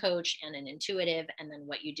acting as a coach and an intuitive. And then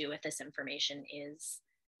what you do with this information is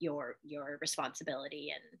your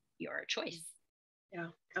responsibility and your choice. Yeah,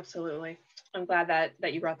 absolutely. I'm glad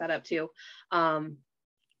that you brought that up too.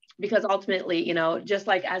 Because ultimately, you know, just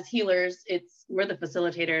like as healers, we're the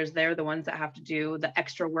facilitators. They're the ones that have to do the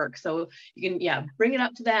extra work. So you can, bring it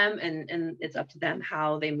up to them and it's up to them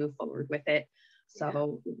how they move forward with it.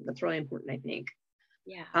 So that's really important, I think.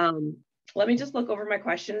 Yeah. Let me just look over my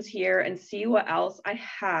questions here and see what else I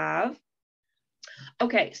have.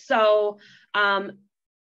 Okay, so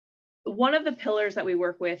one of the pillars that we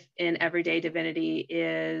work with in Everyday Divinity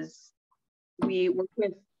is we work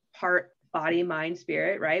with part body, mind,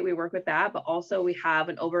 spirit, right? We work with that, but also we have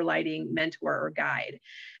an overlighting mentor or guide.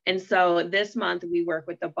 And so this month we work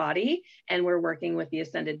with the body and we're working with the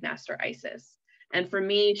Ascended Master Isis. And for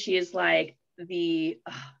me, she is like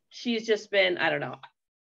she's just been, I don't know,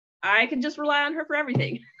 I can just rely on her for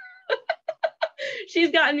everything.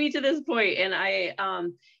 She's gotten me to this point, and I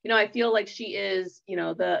feel like she is, you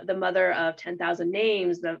know, the mother of 10,000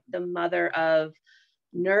 names, the mother of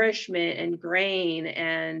nourishment and grain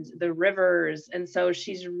and the rivers. And so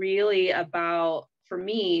she's really about, for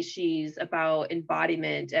me, she's about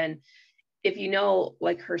embodiment. And if you know,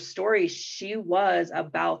 like her story, she was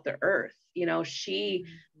about the earth. You know, she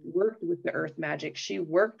worked with the earth magic. She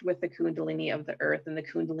worked with the Kundalini of the earth and the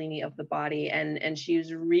Kundalini of the body. And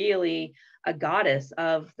she's really a goddess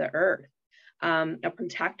of the earth, a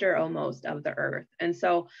protector almost of the earth. And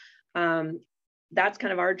so that's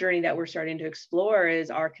kind of our journey that we're starting to explore, is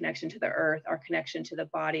our connection to the earth, our connection to the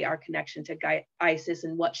body, our connection to Isis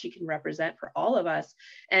and what she can represent for all of us.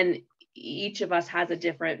 And each of us has a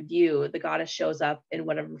different view. The goddess shows up in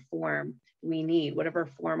whatever form we need, whatever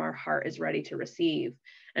form our heart is ready to receive.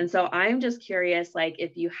 And so I'm just curious, like,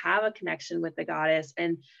 if you have a connection with the goddess,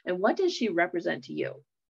 and what does she represent to you?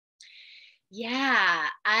 Yeah,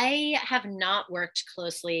 I have not worked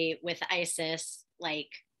closely with Isis, like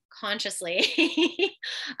consciously.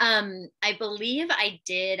 I believe I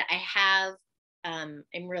did. I have, I'm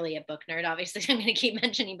really a book nerd, obviously. I'm going to keep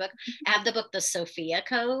mentioning book. I have the book, The Sophia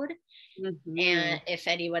Code. Mm-hmm. And if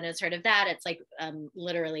anyone has heard of that, it's like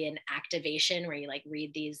literally an activation where you like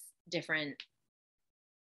read these different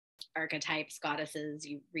archetypes, goddesses,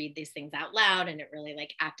 you read these things out loud and it really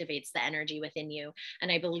like activates the energy within you.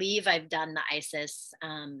 And I believe I've done the Isis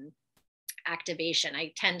activation.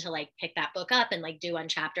 I tend to like pick that book up and like do one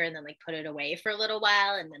chapter and then like put it away for a little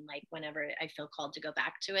while. And then like whenever I feel called to go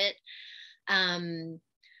back to it.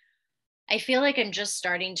 I feel like I'm just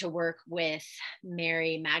starting to work with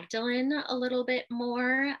Mary Magdalene a little bit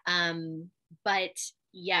more. But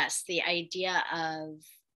yes, the idea of,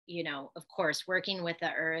 you know, of course, working with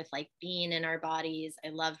the earth, like being in our bodies. I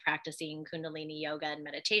love practicing Kundalini yoga and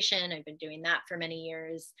meditation. I've been doing that for many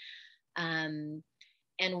years. And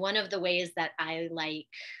one of the ways that I like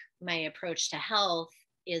my approach to health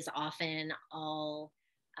is often all,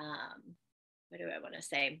 what do I want to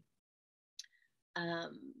say?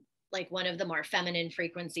 Like one of the more feminine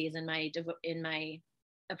frequencies in my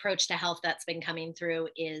approach to health that's been coming through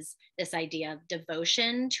is this idea of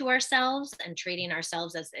devotion to ourselves and treating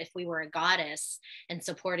ourselves as if we were a goddess and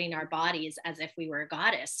supporting our bodies as if we were a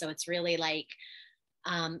goddess. So it's really like,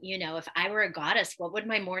 you know, if I were a goddess, what would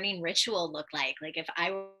my morning ritual look like? Like if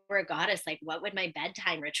I were a goddess, like what would my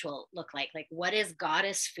bedtime ritual look like? Like what is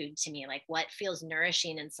goddess food to me? Like what feels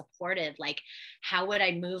nourishing and supportive? Like how would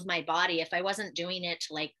I move my body if I wasn't doing it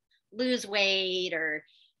to like lose weight or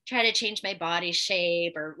try to change my body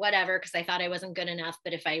shape or whatever, because I thought I wasn't good enough.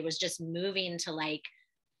 But if I was just moving to like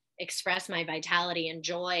express my vitality and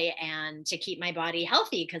joy and to keep my body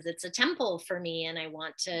healthy, because it's a temple for me and I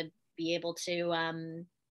want to be able to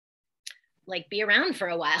like be around for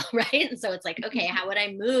a while, right? And so it's like, okay, how would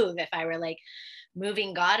I move if I were like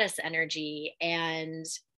moving goddess energy? And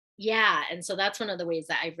yeah, and so that's one of the ways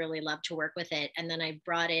that I really love to work with it. And then I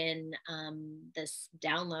brought in this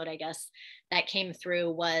download, I guess, that came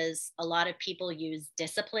through was a lot of people use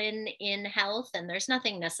discipline in health, and there's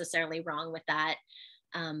nothing necessarily wrong with that.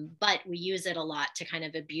 But we use it a lot to kind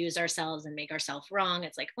of abuse ourselves and make ourselves wrong.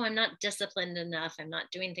 It's like, oh, I'm not disciplined enough. I'm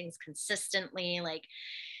not doing things consistently. Like,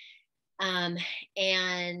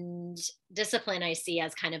 and discipline I see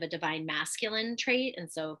as kind of a divine masculine trait.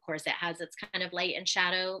 And so, of course, it has its kind of light and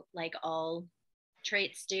shadow, like all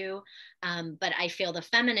traits do. But I feel the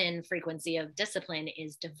feminine frequency of discipline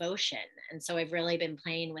is devotion. And so I've really been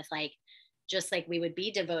playing with like, just like we would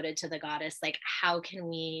be devoted to the goddess, like how can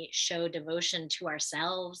we show devotion to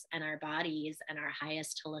ourselves and our bodies and our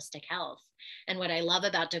highest holistic health? And what I love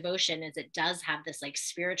about devotion is it does have this like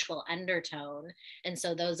spiritual undertone. And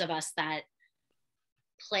so those of us that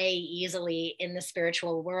play easily in the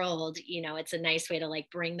spiritual world, you know, it's a nice way to like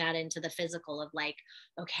bring that into the physical of like,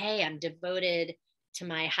 okay, I'm devoted to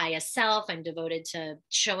my highest self. I'm devoted to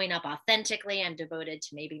showing up authentically. I'm devoted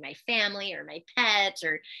to maybe my family or my pets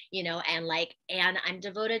or, you know, and like, and I'm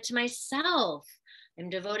devoted to myself. I'm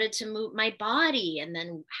devoted to my body. And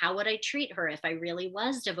then how would I treat her if I really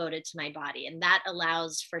was devoted to my body? And that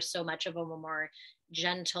allows for so much of a more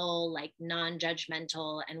gentle, like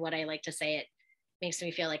non-judgmental. And what I like to say, it makes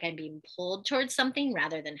me feel like I'm being pulled towards something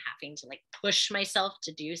rather than having to like push myself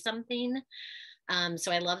to do something.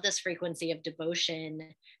 So I love this frequency of devotion.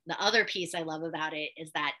 The other piece I love about it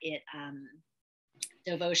is that it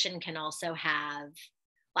devotion can also have,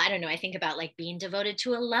 well, I don't know, I think about like being devoted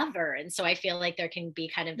to a lover. And so I feel like there can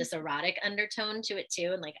be kind of this erotic undertone to it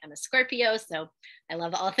too. And like I'm a Scorpio, so I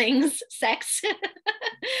love all things sex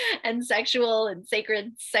and sexual and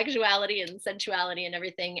sacred sexuality and sensuality and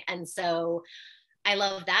everything. And so I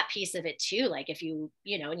love that piece of it too. Like if you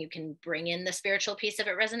know, and you can bring in the spiritual piece if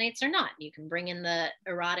it resonates or not. You can bring in the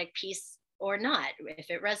erotic piece or not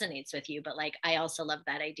if it resonates with you. But like, I also love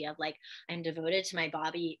that idea of like, I'm devoted to my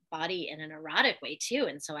body in an erotic way too.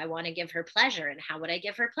 And so I want to give her pleasure. And how would I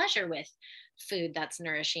give her pleasure? With food that's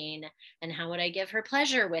nourishing. And how would I give her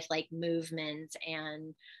pleasure? With like movement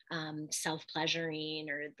and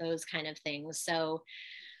self-pleasuring or those kind of things. So,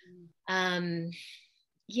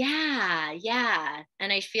 yeah.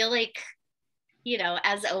 And I feel like, you know,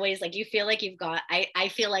 as always, like you feel like you've got, I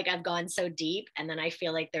feel like I've gone so deep, and then I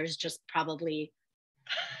feel like there's just probably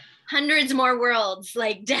hundreds more worlds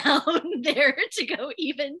like down there to go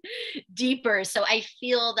even deeper. So I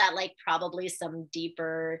feel that like probably some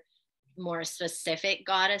deeper, more specific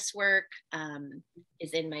goddess work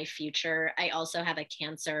is in my future. I also have a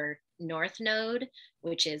Cancer North Node,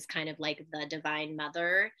 which is kind of like the divine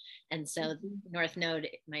mother. And so North Node,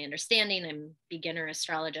 my understanding, I'm beginner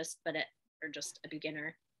astrologist, or just a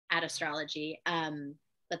beginner at astrology.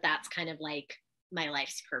 But that's kind of like my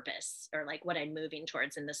life's purpose, or like what I'm moving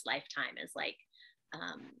towards in this lifetime is like,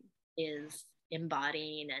 is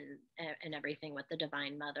embodying and everything with the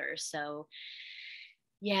divine mother. So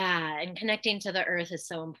yeah, and connecting to the earth is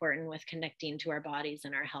so important with connecting to our bodies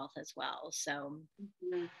and our health as well. So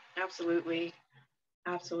absolutely.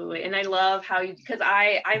 Absolutely. And I love how you, because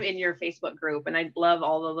I'm in your Facebook group and I love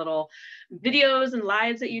all the little videos and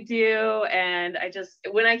lives that you do. And I just,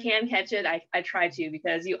 when I can catch it, I try to,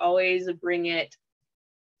 because you always bring it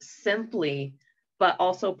simply, but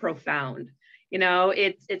also profound. You know,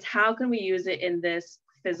 it's how can we use it in this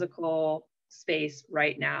physical space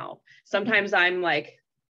right now? Sometimes I'm like,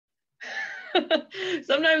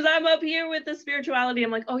 sometimes I'm up here with the spirituality.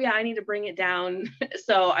 I'm like, oh yeah, I need to bring it down.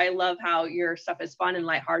 So I love how your stuff is fun and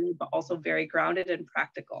lighthearted, but also very grounded and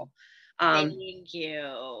practical. Thank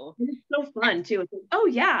you. It's so fun too. It's like, oh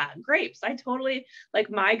yeah, grapes. I totally, like,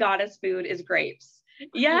 my goddess food is grapes.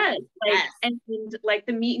 Yes, like, Yes. and like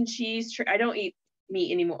the meat and cheese. I don't eat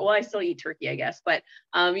meat anymore. Well, I still eat turkey, I guess, but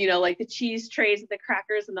you know, like the cheese trays and the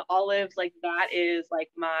crackers and the olives, like that is like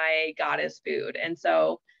my goddess food. And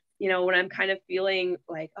so, you know, when I'm kind of feeling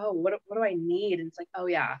like, oh, what do I need? And it's like, oh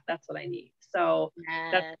yeah, that's what I need. So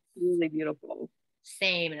that's Yes. really beautiful.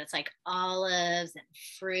 Same. And it's like olives and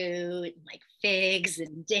fruit and like figs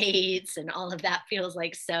and dates, and all of that feels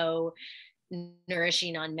like so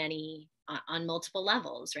nourishing on on multiple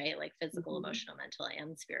levels, right? Like physical, emotional, mental,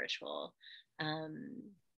 and spiritual.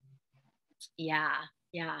 Yeah,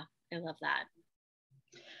 I love that.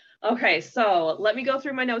 Okay, so let me go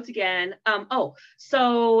through my notes again.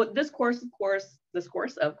 So this course, this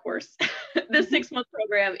 6-month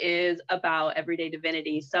program is about everyday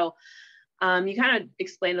divinity. So you kind of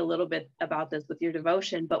explained a little bit about this with your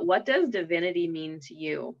devotion, but what does divinity mean to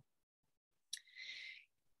you?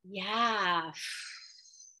 Yeah.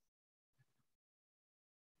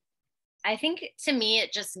 I think to me,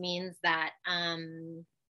 it just means that,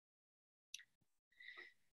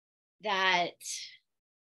 that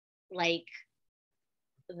like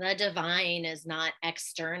the divine is not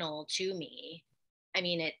external to me. I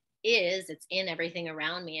mean, it's in everything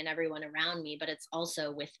around me and everyone around me, but it's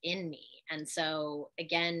also within me. And so,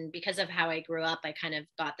 again, because of how I grew up, I kind of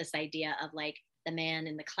got this idea of like the man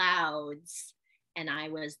in the clouds, and I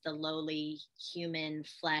was the lowly human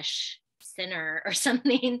flesh sinner or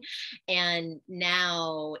something. And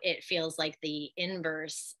now it feels like the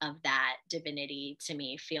inverse of that. Divinity to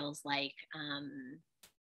me feels like,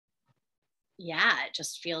 it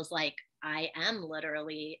just feels like I am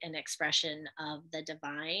literally an expression of the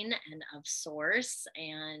divine and of source.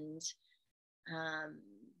 And um,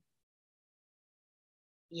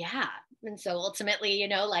 and so ultimately,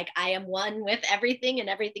 like I am one with everything and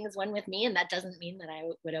everything is one with me. And that doesn't mean that I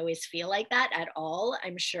would always feel like that at all.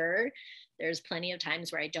 I'm sure there's plenty of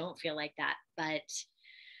times where I don't feel like that. But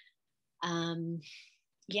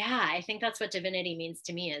I think that's what divinity means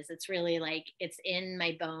to me. Is it's really like it's in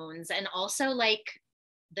my bones, and also like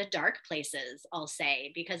the dark places, I'll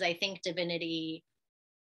say, because I think divinity,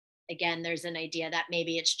 again, there's an idea that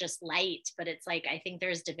maybe it's just light, but it's like I think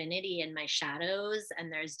there's divinity in my shadows, and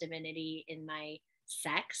there's divinity in my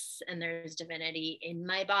sex, and there's divinity in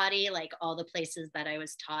my body, like all the places that I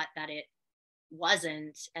was taught that it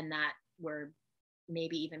wasn't, and that were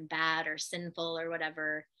maybe even bad or sinful or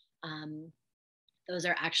whatever. Those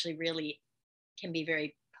are actually really can be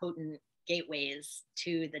very potent gateways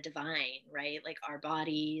to the divine, right? Like our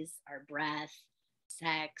bodies, our breath,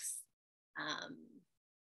 sex.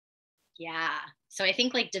 So I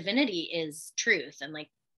think like divinity is truth, and like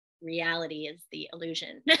reality is the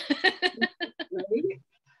illusion. Right?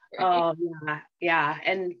 Oh yeah.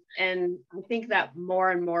 And I think that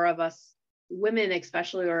more and more of us women,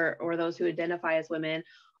 especially, or those who identify as women,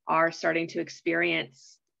 are starting to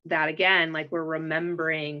experience that again. Like we're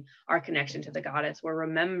remembering our connection to the goddess. We're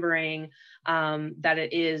remembering that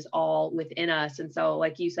it is all within us. And so,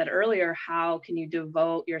 like you said earlier, how can you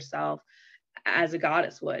devote yourself as a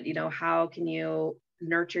goddess would? You know, how can you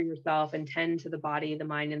nurture yourself and tend to the body, the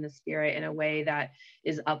mind, and the spirit in a way that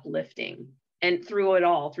is uplifting, and through it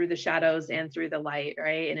all, through the shadows and through the light,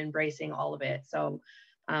 right? And embracing all of it. So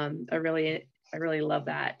I really love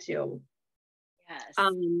that too. Yes.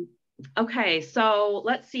 Okay, so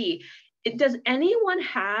let's see. Does anyone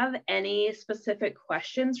have any specific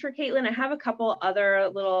questions for Caitlin? I have a couple other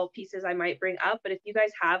little pieces I might bring up, but if you guys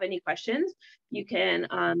have any questions, you can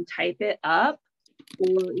type it up,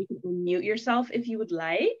 or you can unmute yourself if you would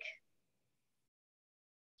like.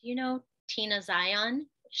 Do you know Tina Zion? Is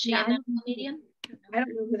she Yeah, a medical medium? I don't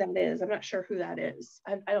know who that is. I'm not sure who that is.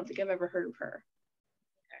 I don't think I've ever heard of her.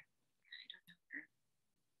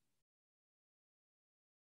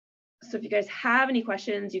 So if you guys have any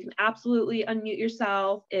questions, you can absolutely unmute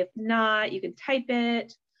yourself. If not, you can type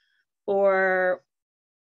it, or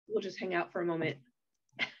we'll just hang out for a moment.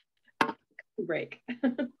 Break.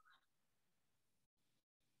 I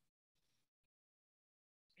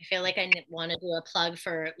feel like I want to do a plug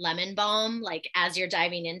for lemon balm, like as you're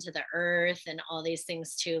diving into the earth and all these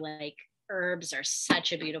things too, like herbs are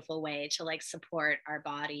such a beautiful way to like support our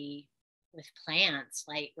body with plants,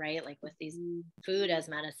 like, right? Like with these food as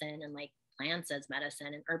medicine and like plants as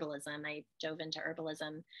medicine and herbalism. I dove into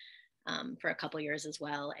herbalism for a couple years as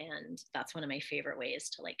well. And that's one of my favorite ways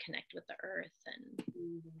to like connect with the earth. And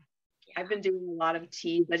yeah. I've been doing a lot of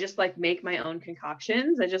teas. I just like make my own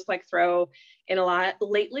concoctions. I just like throw in a lot.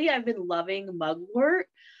 Lately, I've been loving mugwort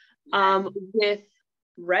with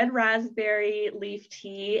red raspberry leaf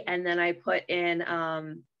tea. And then I put in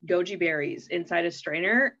goji berries inside a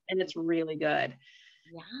strainer, and it's really good.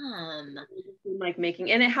 Yum. Like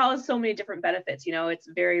making, and it has so many different benefits. You know, it's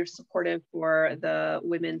very supportive for the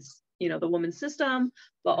women's, you know, the woman's system,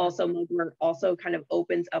 but also mugwort also kind of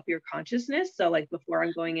opens up your consciousness. So like before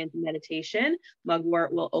I'm going into meditation,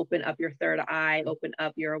 mugwort will open up your third eye, open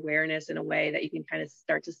up your awareness in a way that you can kind of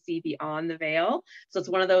start to see beyond the veil. So it's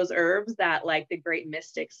one of those herbs that like the great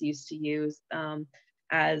mystics used to use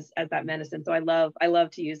as that medicine. So I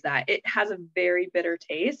love to use that. It has a very bitter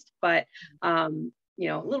taste, but you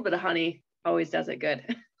know, a little bit of honey always does it good.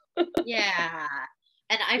 Yeah.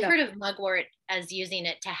 And I've heard of mugwort as using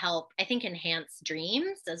it to help, I think, enhance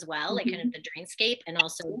dreams as well, like kind of the dreamscape and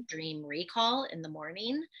also dream recall in the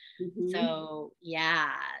morning. So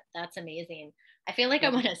yeah, that's amazing. I feel like I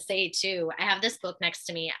want to say too, I have this book next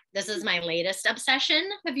to me. This is my latest obsession.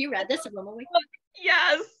 Have you read this?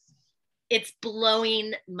 Yes. It's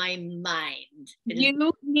blowing my mind.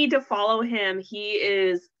 You need to follow him. He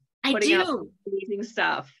is putting out amazing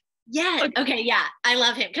stuff. Yeah. Okay. Yeah. I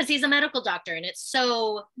love him because he's a medical doctor, and it's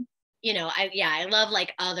so, you know, I love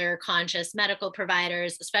like other conscious medical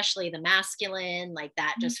providers, especially the masculine, like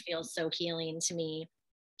that just feels so healing to me.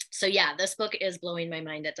 So yeah, this book is blowing my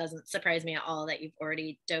mind. It doesn't surprise me at all that you've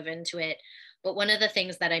already dove into it. But one of the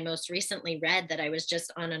things that I most recently read that I was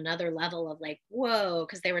just on another level of like, whoa,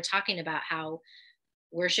 because they were talking about how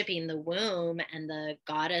worshiping the womb and the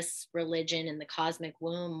goddess religion and the cosmic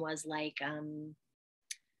womb was like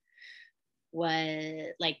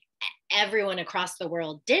everyone across the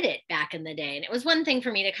world did it back in the day. And it was one thing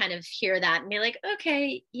for me to kind of hear that and be like,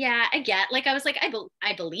 okay, yeah, I get, like, I was like,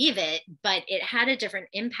 I believe it, but it had a different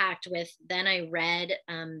impact with, then I read,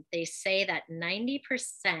 they say that 90%,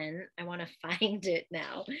 I want to find it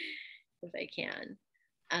now if I can,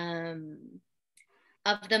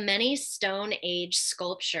 of the many Stone Age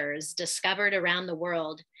sculptures discovered around the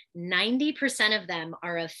world, 90% of them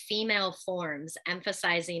are of female forms,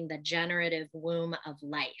 emphasizing the generative womb of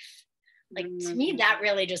life. Like, to me, that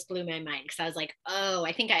really just blew my mind, because I was like, oh,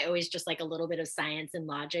 I think I always just like a little bit of science and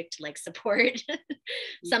logic to like support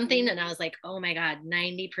something. And I was like, oh my God,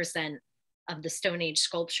 90% of the Stone Age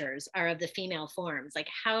sculptures are of the female forms. Like,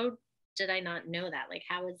 how did I not know that? Like,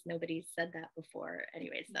 how has nobody said that before?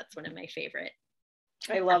 Anyways, that's one of my favorite.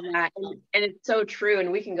 I love that. And it's so true.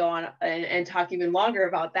 And we can go on and talk even longer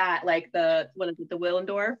about that. Like the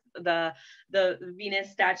Willendorf, the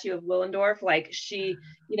Venus statue of Willendorf, like she,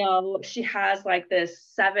 you know, she has like this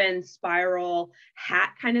 7 spiral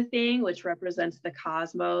hat kind of thing, which represents the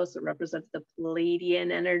cosmos. It represents the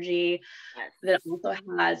Palladian energy. That also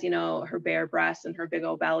has, you know, her bare breasts and her big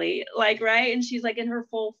old belly, like, right. And she's like in her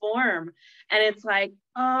full form. And it's like,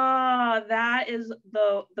 oh, that is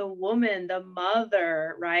the woman, the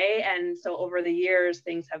mother, right? And so over the years,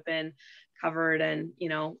 things have been covered, and, you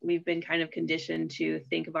know, we've been kind of conditioned to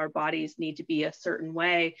think of our bodies need to be a certain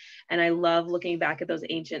way. And I love looking back at those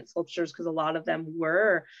ancient sculptures, because a lot of them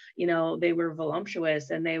were, you know, they were voluptuous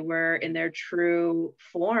and they were in their true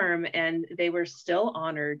form, and they were still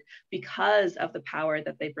honored because of the power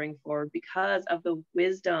that they bring forward, because of the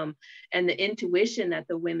wisdom and the intuition that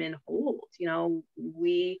the women hold. You know,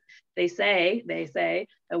 they say that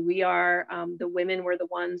we are, the women were the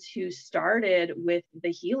ones who started with the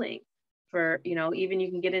healing. For, you know, even you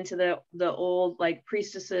can get into the old like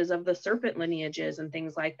priestesses of the serpent lineages and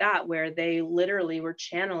things like that, where they literally were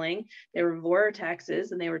channeling, they were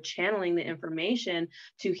vortexes, and they were channeling the information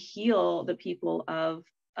to heal the people of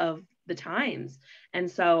the times. And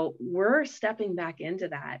so we're stepping back into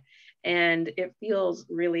that, and it feels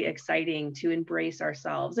really exciting to embrace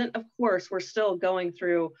ourselves. And of course, we're still going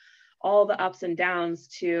through all the ups and downs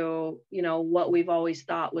to, you know, what we've always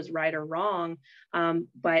thought was right or wrong.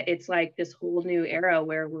 But it's like this whole new era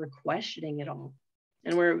where we're questioning it all,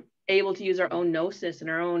 and we're able to use our own gnosis and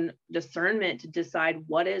our own discernment to decide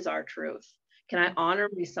what is our truth. Can I honor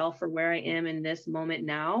myself for where I am in this moment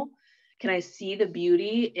now? Can I see the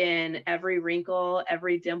beauty in every wrinkle,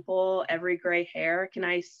 every dimple, every gray hair? Can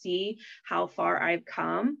I see how far I've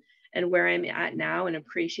come and where I'm at now and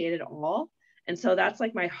appreciate it all? And so that's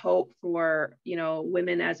like my hope for, you know,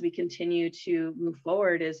 women as we continue to move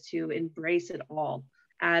forward, is to embrace it all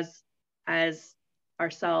as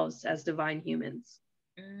ourselves, as divine humans.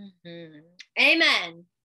 Mm-hmm. Amen.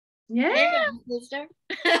 Yeah. Amen, sister.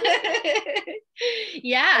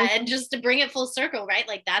 Yeah. And just to bring it full circle, right?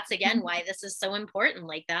 Like that's again why this is so important.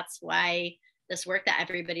 Like that's why this work that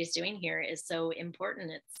everybody's doing here is so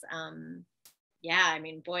important. It's yeah, I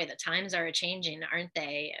mean, boy, the times are changing, aren't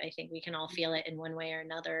they? I think we can all feel it in one way or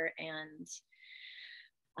another. And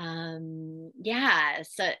yeah,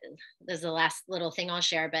 so there's the last little thing I'll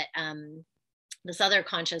share, but this other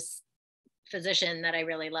conscious physician that I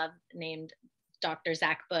really love named Dr.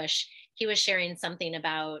 Zach Bush, he was sharing something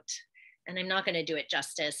about, and I'm not going to do it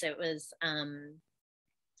justice. It was, I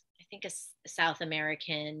think, a South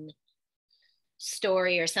American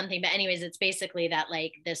story or something, but anyways, it's basically that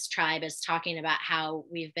like this tribe is talking about how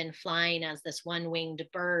we've been flying as this one-winged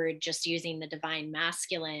bird, just using the divine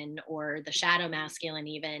masculine or the shadow masculine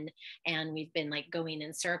even, and we've been like going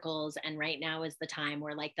in circles, and right now is the time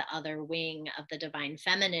where like the other wing of the divine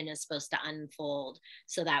feminine is supposed to unfold,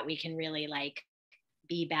 so that we can really like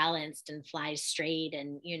be balanced and fly straight.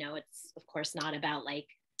 And you know, it's of course not about like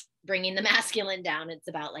bringing the masculine down. It's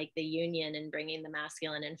about like the union and bringing the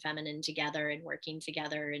masculine and feminine together and working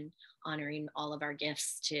together and honoring all of our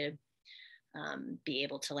gifts to be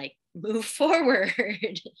able to like move forward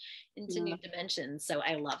into new dimensions. So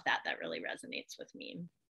I love that. That really resonates with me.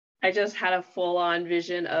 I just had a full-on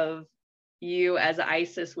vision of you as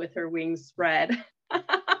Isis with her wings spread.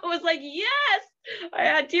 I was like, yes. I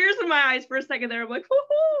had tears in my eyes for a second there. I'm like,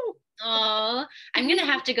 woohoo. Oh, I'm going to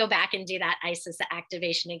have to go back and do that Isis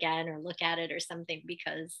activation again, or look at it or something,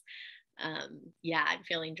 because yeah, I'm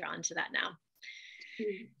feeling drawn to that now.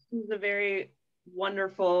 She's a very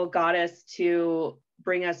wonderful goddess to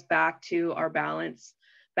bring us back to our balance,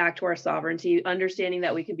 back to our sovereignty, understanding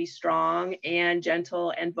that we can be strong and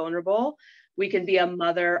gentle and vulnerable. We can be a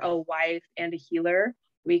mother, a wife, and a healer.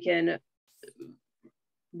 We can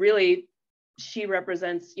really, she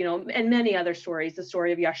represents, you know, and many other stories. The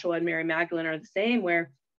story of Yeshua and Mary Magdalene are the same,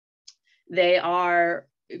 where they are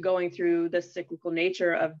going through the cyclical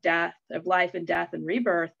nature of death, of life and death and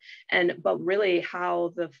rebirth. But really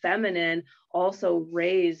how the feminine also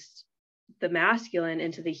raised the masculine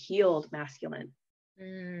into the healed masculine.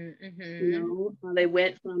 Mm-hmm. You know, they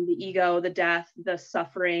went from the ego, the death, the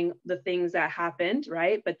suffering, the things that happened,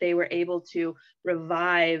 right? But they were able to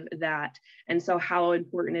revive that. And so how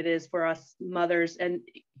important it is for us mothers, and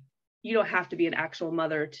you don't have to be an actual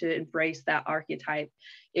mother to embrace that archetype.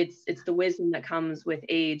 It's the wisdom that comes with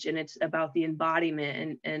age, and it's about the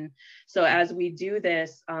embodiment. And so as we do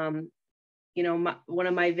this, you know, one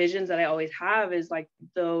of my visions that I always have is like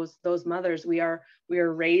those mothers, we are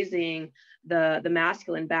raising the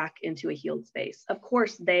masculine back into a healed space. Of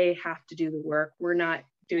course, they have to do the work. We're not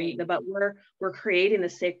doing the, but we're creating the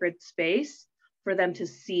sacred space for them to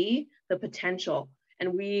see the potential.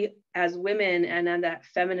 And we as women and then that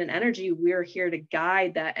feminine energy, we're here to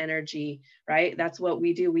guide that energy, right? That's what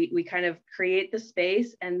we do. We kind of create the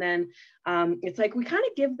space, and then it's like we kind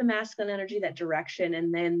of give the masculine energy that direction,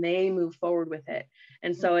 and then they move forward with it.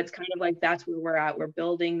 And so it's kind of like that's where we're at. We're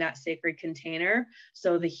building that sacred container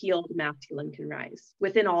so the healed masculine can rise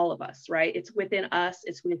within all of us, right? It's within us.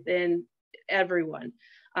 It's within everyone.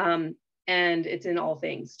 And it's in all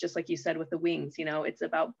things, just like you said with the wings, you know, it's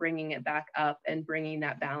about bringing it back up and bringing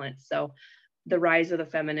that balance. So the rise of the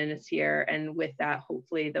feminine is here. And with that,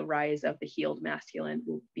 hopefully the rise of the healed masculine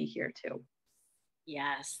will be here too.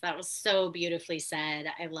 Yes, that was so beautifully said.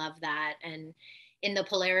 I love that. And in the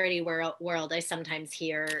polarity world, I sometimes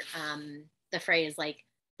hear the phrase like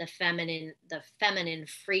the feminine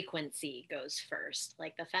frequency goes first.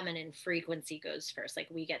 Like the feminine frequency goes first. Like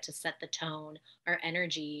we get to set the tone. Our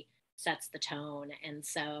energy sets the tone. And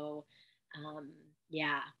so,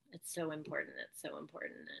 yeah, it's so important. It's so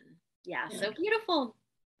important. And yeah, so beautiful.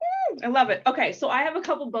 I love it. Okay, so I have a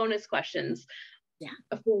couple bonus questions. Yeah,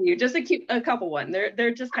 for you, just a couple one.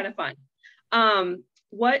 They're just kind of fun.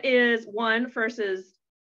 What is one versus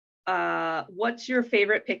what's your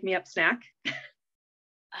favorite pick-me-up snack?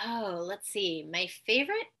 Oh, let's see. My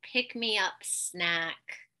favorite pick-me-up snack.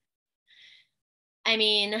 I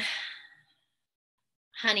mean,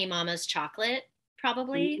 Honey Mama's chocolate,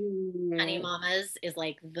 probably. Honey Mama's is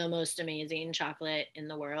like the most amazing chocolate in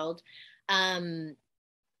the world.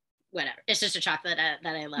 Whatever, it's just a chocolate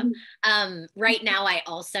that I love. Right now I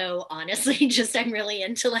also honestly just I'm really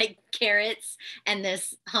into like carrots and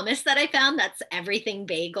this hummus that I found that's everything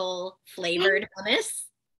bagel flavored hummus.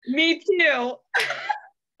 Me too.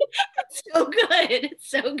 It's so good. It's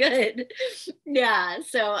so good. Yeah.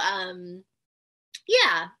 So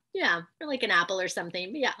Yeah, or like an apple or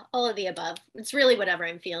something. But yeah, all of the above. It's really whatever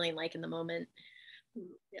I'm feeling like in the moment.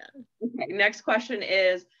 Yeah. Okay, next question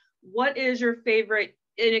is, what is your favorite,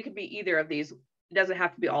 and it could be either of these, it doesn't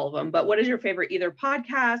have to be all of them, but what is your favorite either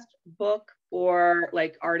podcast, book, or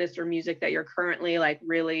like artist or music that you're currently like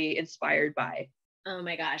really inspired by? Oh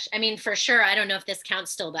my gosh. I mean, for sure, I don't know if this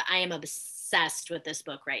counts still, but I am obsessed with this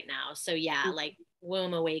book right now. So yeah, like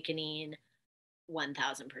Womb Awakening,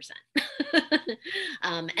 1000%.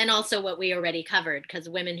 And also what we already covered, because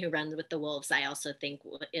Women Who Run with the Wolves, I also think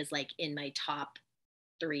is like in my top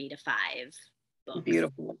 3 to 5 books.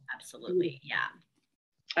 Beautiful. Absolutely. Yeah.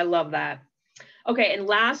 I love that. Okay, and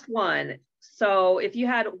last one. So if you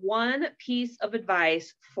had one piece of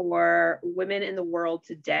advice for women in the world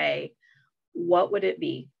today, what would it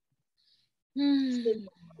be?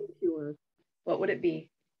 What would it be?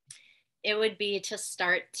 It would be to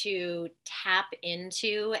start to tap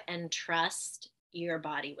into and trust your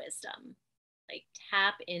body wisdom. Like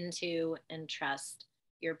tap into and trust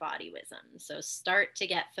your body wisdom. So start to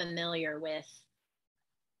get familiar with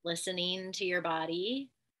listening to your body.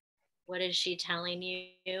 What is she telling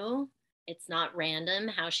you? It's not random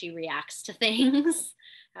how she reacts to things,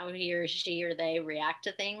 how he or she or they react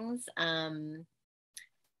to things.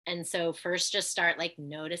 And so first just start like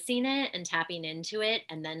noticing it and tapping into it,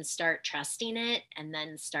 and then start trusting it, and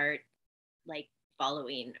then start like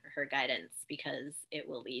following her guidance, because it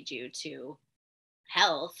will lead you to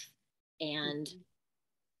health and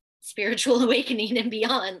spiritual awakening and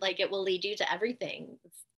beyond. Like it will lead you to everything.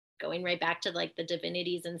 It's going right back to like the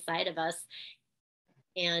divinities inside of us,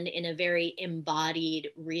 and in a very embodied,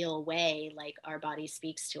 real way, like our body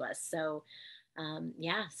speaks to us. So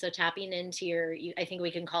yeah, so tapping into I think we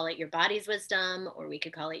can call it your body's wisdom, or we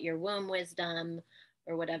could call it your womb wisdom,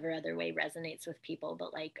 or whatever other way resonates with people.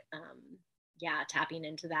 But like, yeah, tapping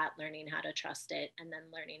into that, learning how to trust it, and then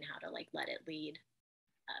learning how to like let it lead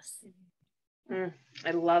us.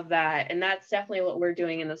 I love that. And that's definitely what we're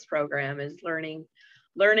doing in this program, is learning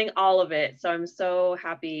all of it. So I'm so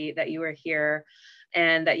happy that you were here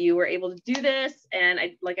and that you were able to do this. And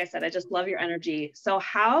like I said, I just love your energy. So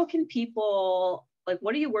how can people, like,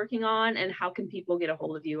 what are you working on, and how can people get a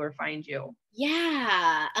hold of you or find you?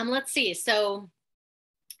 Yeah. Let's see. So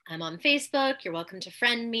I'm on Facebook. You're welcome to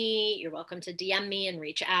friend me. You're welcome to DM me and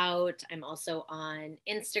reach out. I'm also on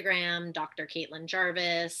Instagram, Dr. Caitlin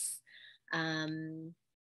Jarvis.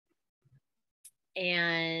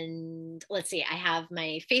 And let's see, I have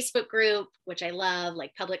my Facebook group, which I love,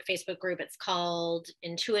 like public Facebook group. It's called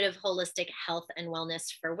Intuitive Holistic Health and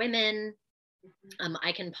Wellness for Women.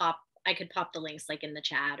 I could pop the links like in the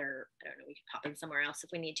chat, or I don't know, we could pop them somewhere else if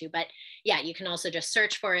we need to. But yeah, you can also just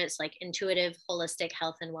search for it. It's like Intuitive Holistic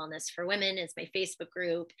Health and Wellness for Women is my Facebook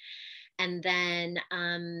group. And then,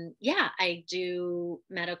 yeah, I do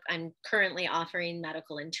I'm currently offering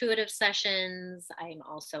medical intuitive sessions. I'm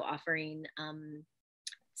also offering,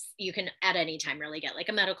 you can at any time really get like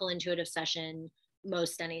a medical intuitive session,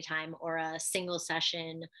 most anytime, or a single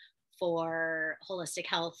session for holistic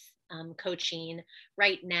health coaching.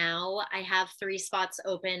 Right now, I have 3 spots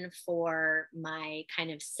open for my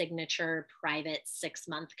kind of signature private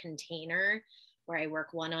 6-month container, where I work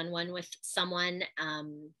one-on-one with someone.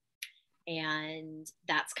 And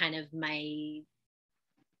that's kind of my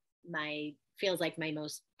feels like my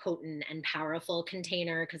most potent and powerful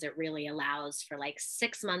container, because it really allows for like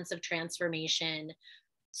 6 months of transformation.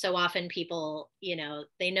 So often people, they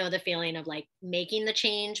know the feeling of like making the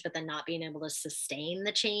change, but then not being able to sustain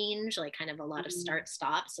the change, like kind of a lot of start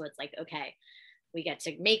stop. So it's like, okay, we get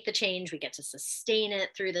to make the change, we get to sustain it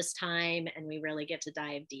through this time, and we really get to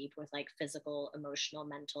dive deep with like physical, emotional,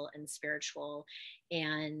 mental, and spiritual.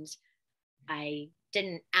 And I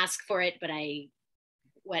didn't ask for it, but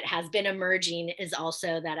what has been emerging is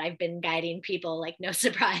also that I've been guiding people, like no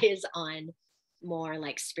surprise, on more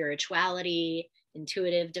like spirituality,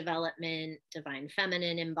 intuitive development, divine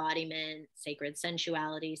feminine embodiment, sacred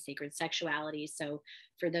sensuality, sacred sexuality. So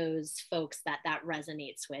for those folks that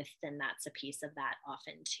resonates with, then that's a piece of that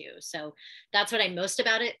often too. So that's what I'm most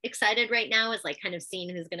excited right now, is like kind of seeing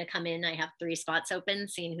who's going to come in. I have 3 spots open,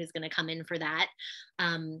 seeing who's going to come in for that.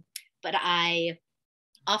 But I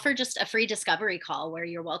offer just a free discovery call, where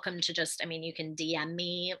you're welcome to just, you can DM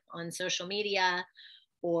me on social media,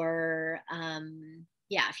 or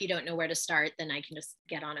yeah, if you don't know where to start, then I can just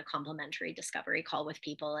get on a complimentary discovery call with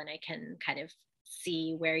people, and I can kind of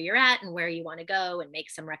see where you're at and where you want to go, and make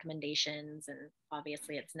some recommendations. And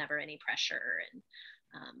obviously it's never any pressure. And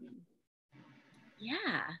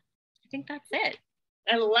yeah, I think that's it.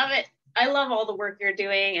 I love it. I love all the work you're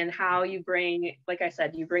doing, and how you bring, like I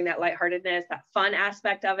said, you bring that lightheartedness, that fun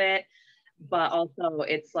aspect of it. but also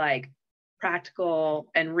it's like practical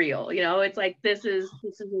and real. You know, it's like this is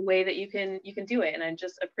a way that you can do it. And I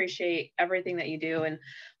just appreciate everything that you do, and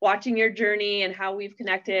watching your journey and how we've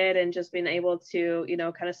connected, and just being able to, you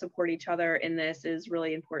know, kind of support each other in this is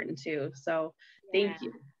really important too. So thank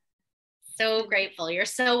you. So grateful. You're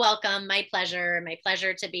so welcome. My pleasure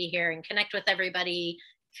to be here and connect with everybody.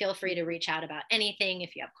 Feel free to reach out about anything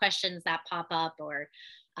if you have questions that pop up, or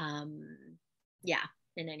in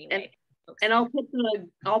any way. And I'll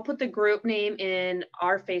put the group name in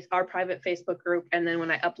our private Facebook group, and then when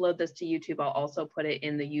I upload this to YouTube, I'll also put it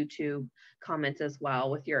in the YouTube comments as well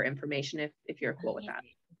with your information if you're cool with that.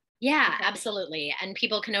 Yeah, absolutely. And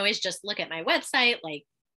people can always just look at my website. Like,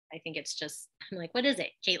 I think it's just, I'm like, what is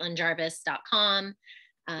it? CaitlinJarvis.com.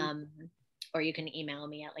 Or you can email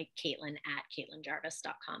me at like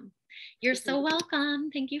Caitlin@CaitlinJarvis.com. You're so welcome.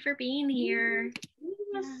 Thank you for being here.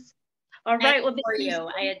 Yes. Yeah. All right.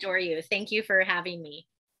 I adore you. Thank you for having me.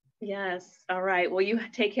 Yes. All right. Well, you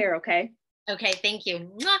take care. Okay. Okay. Thank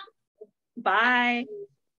you. Bye.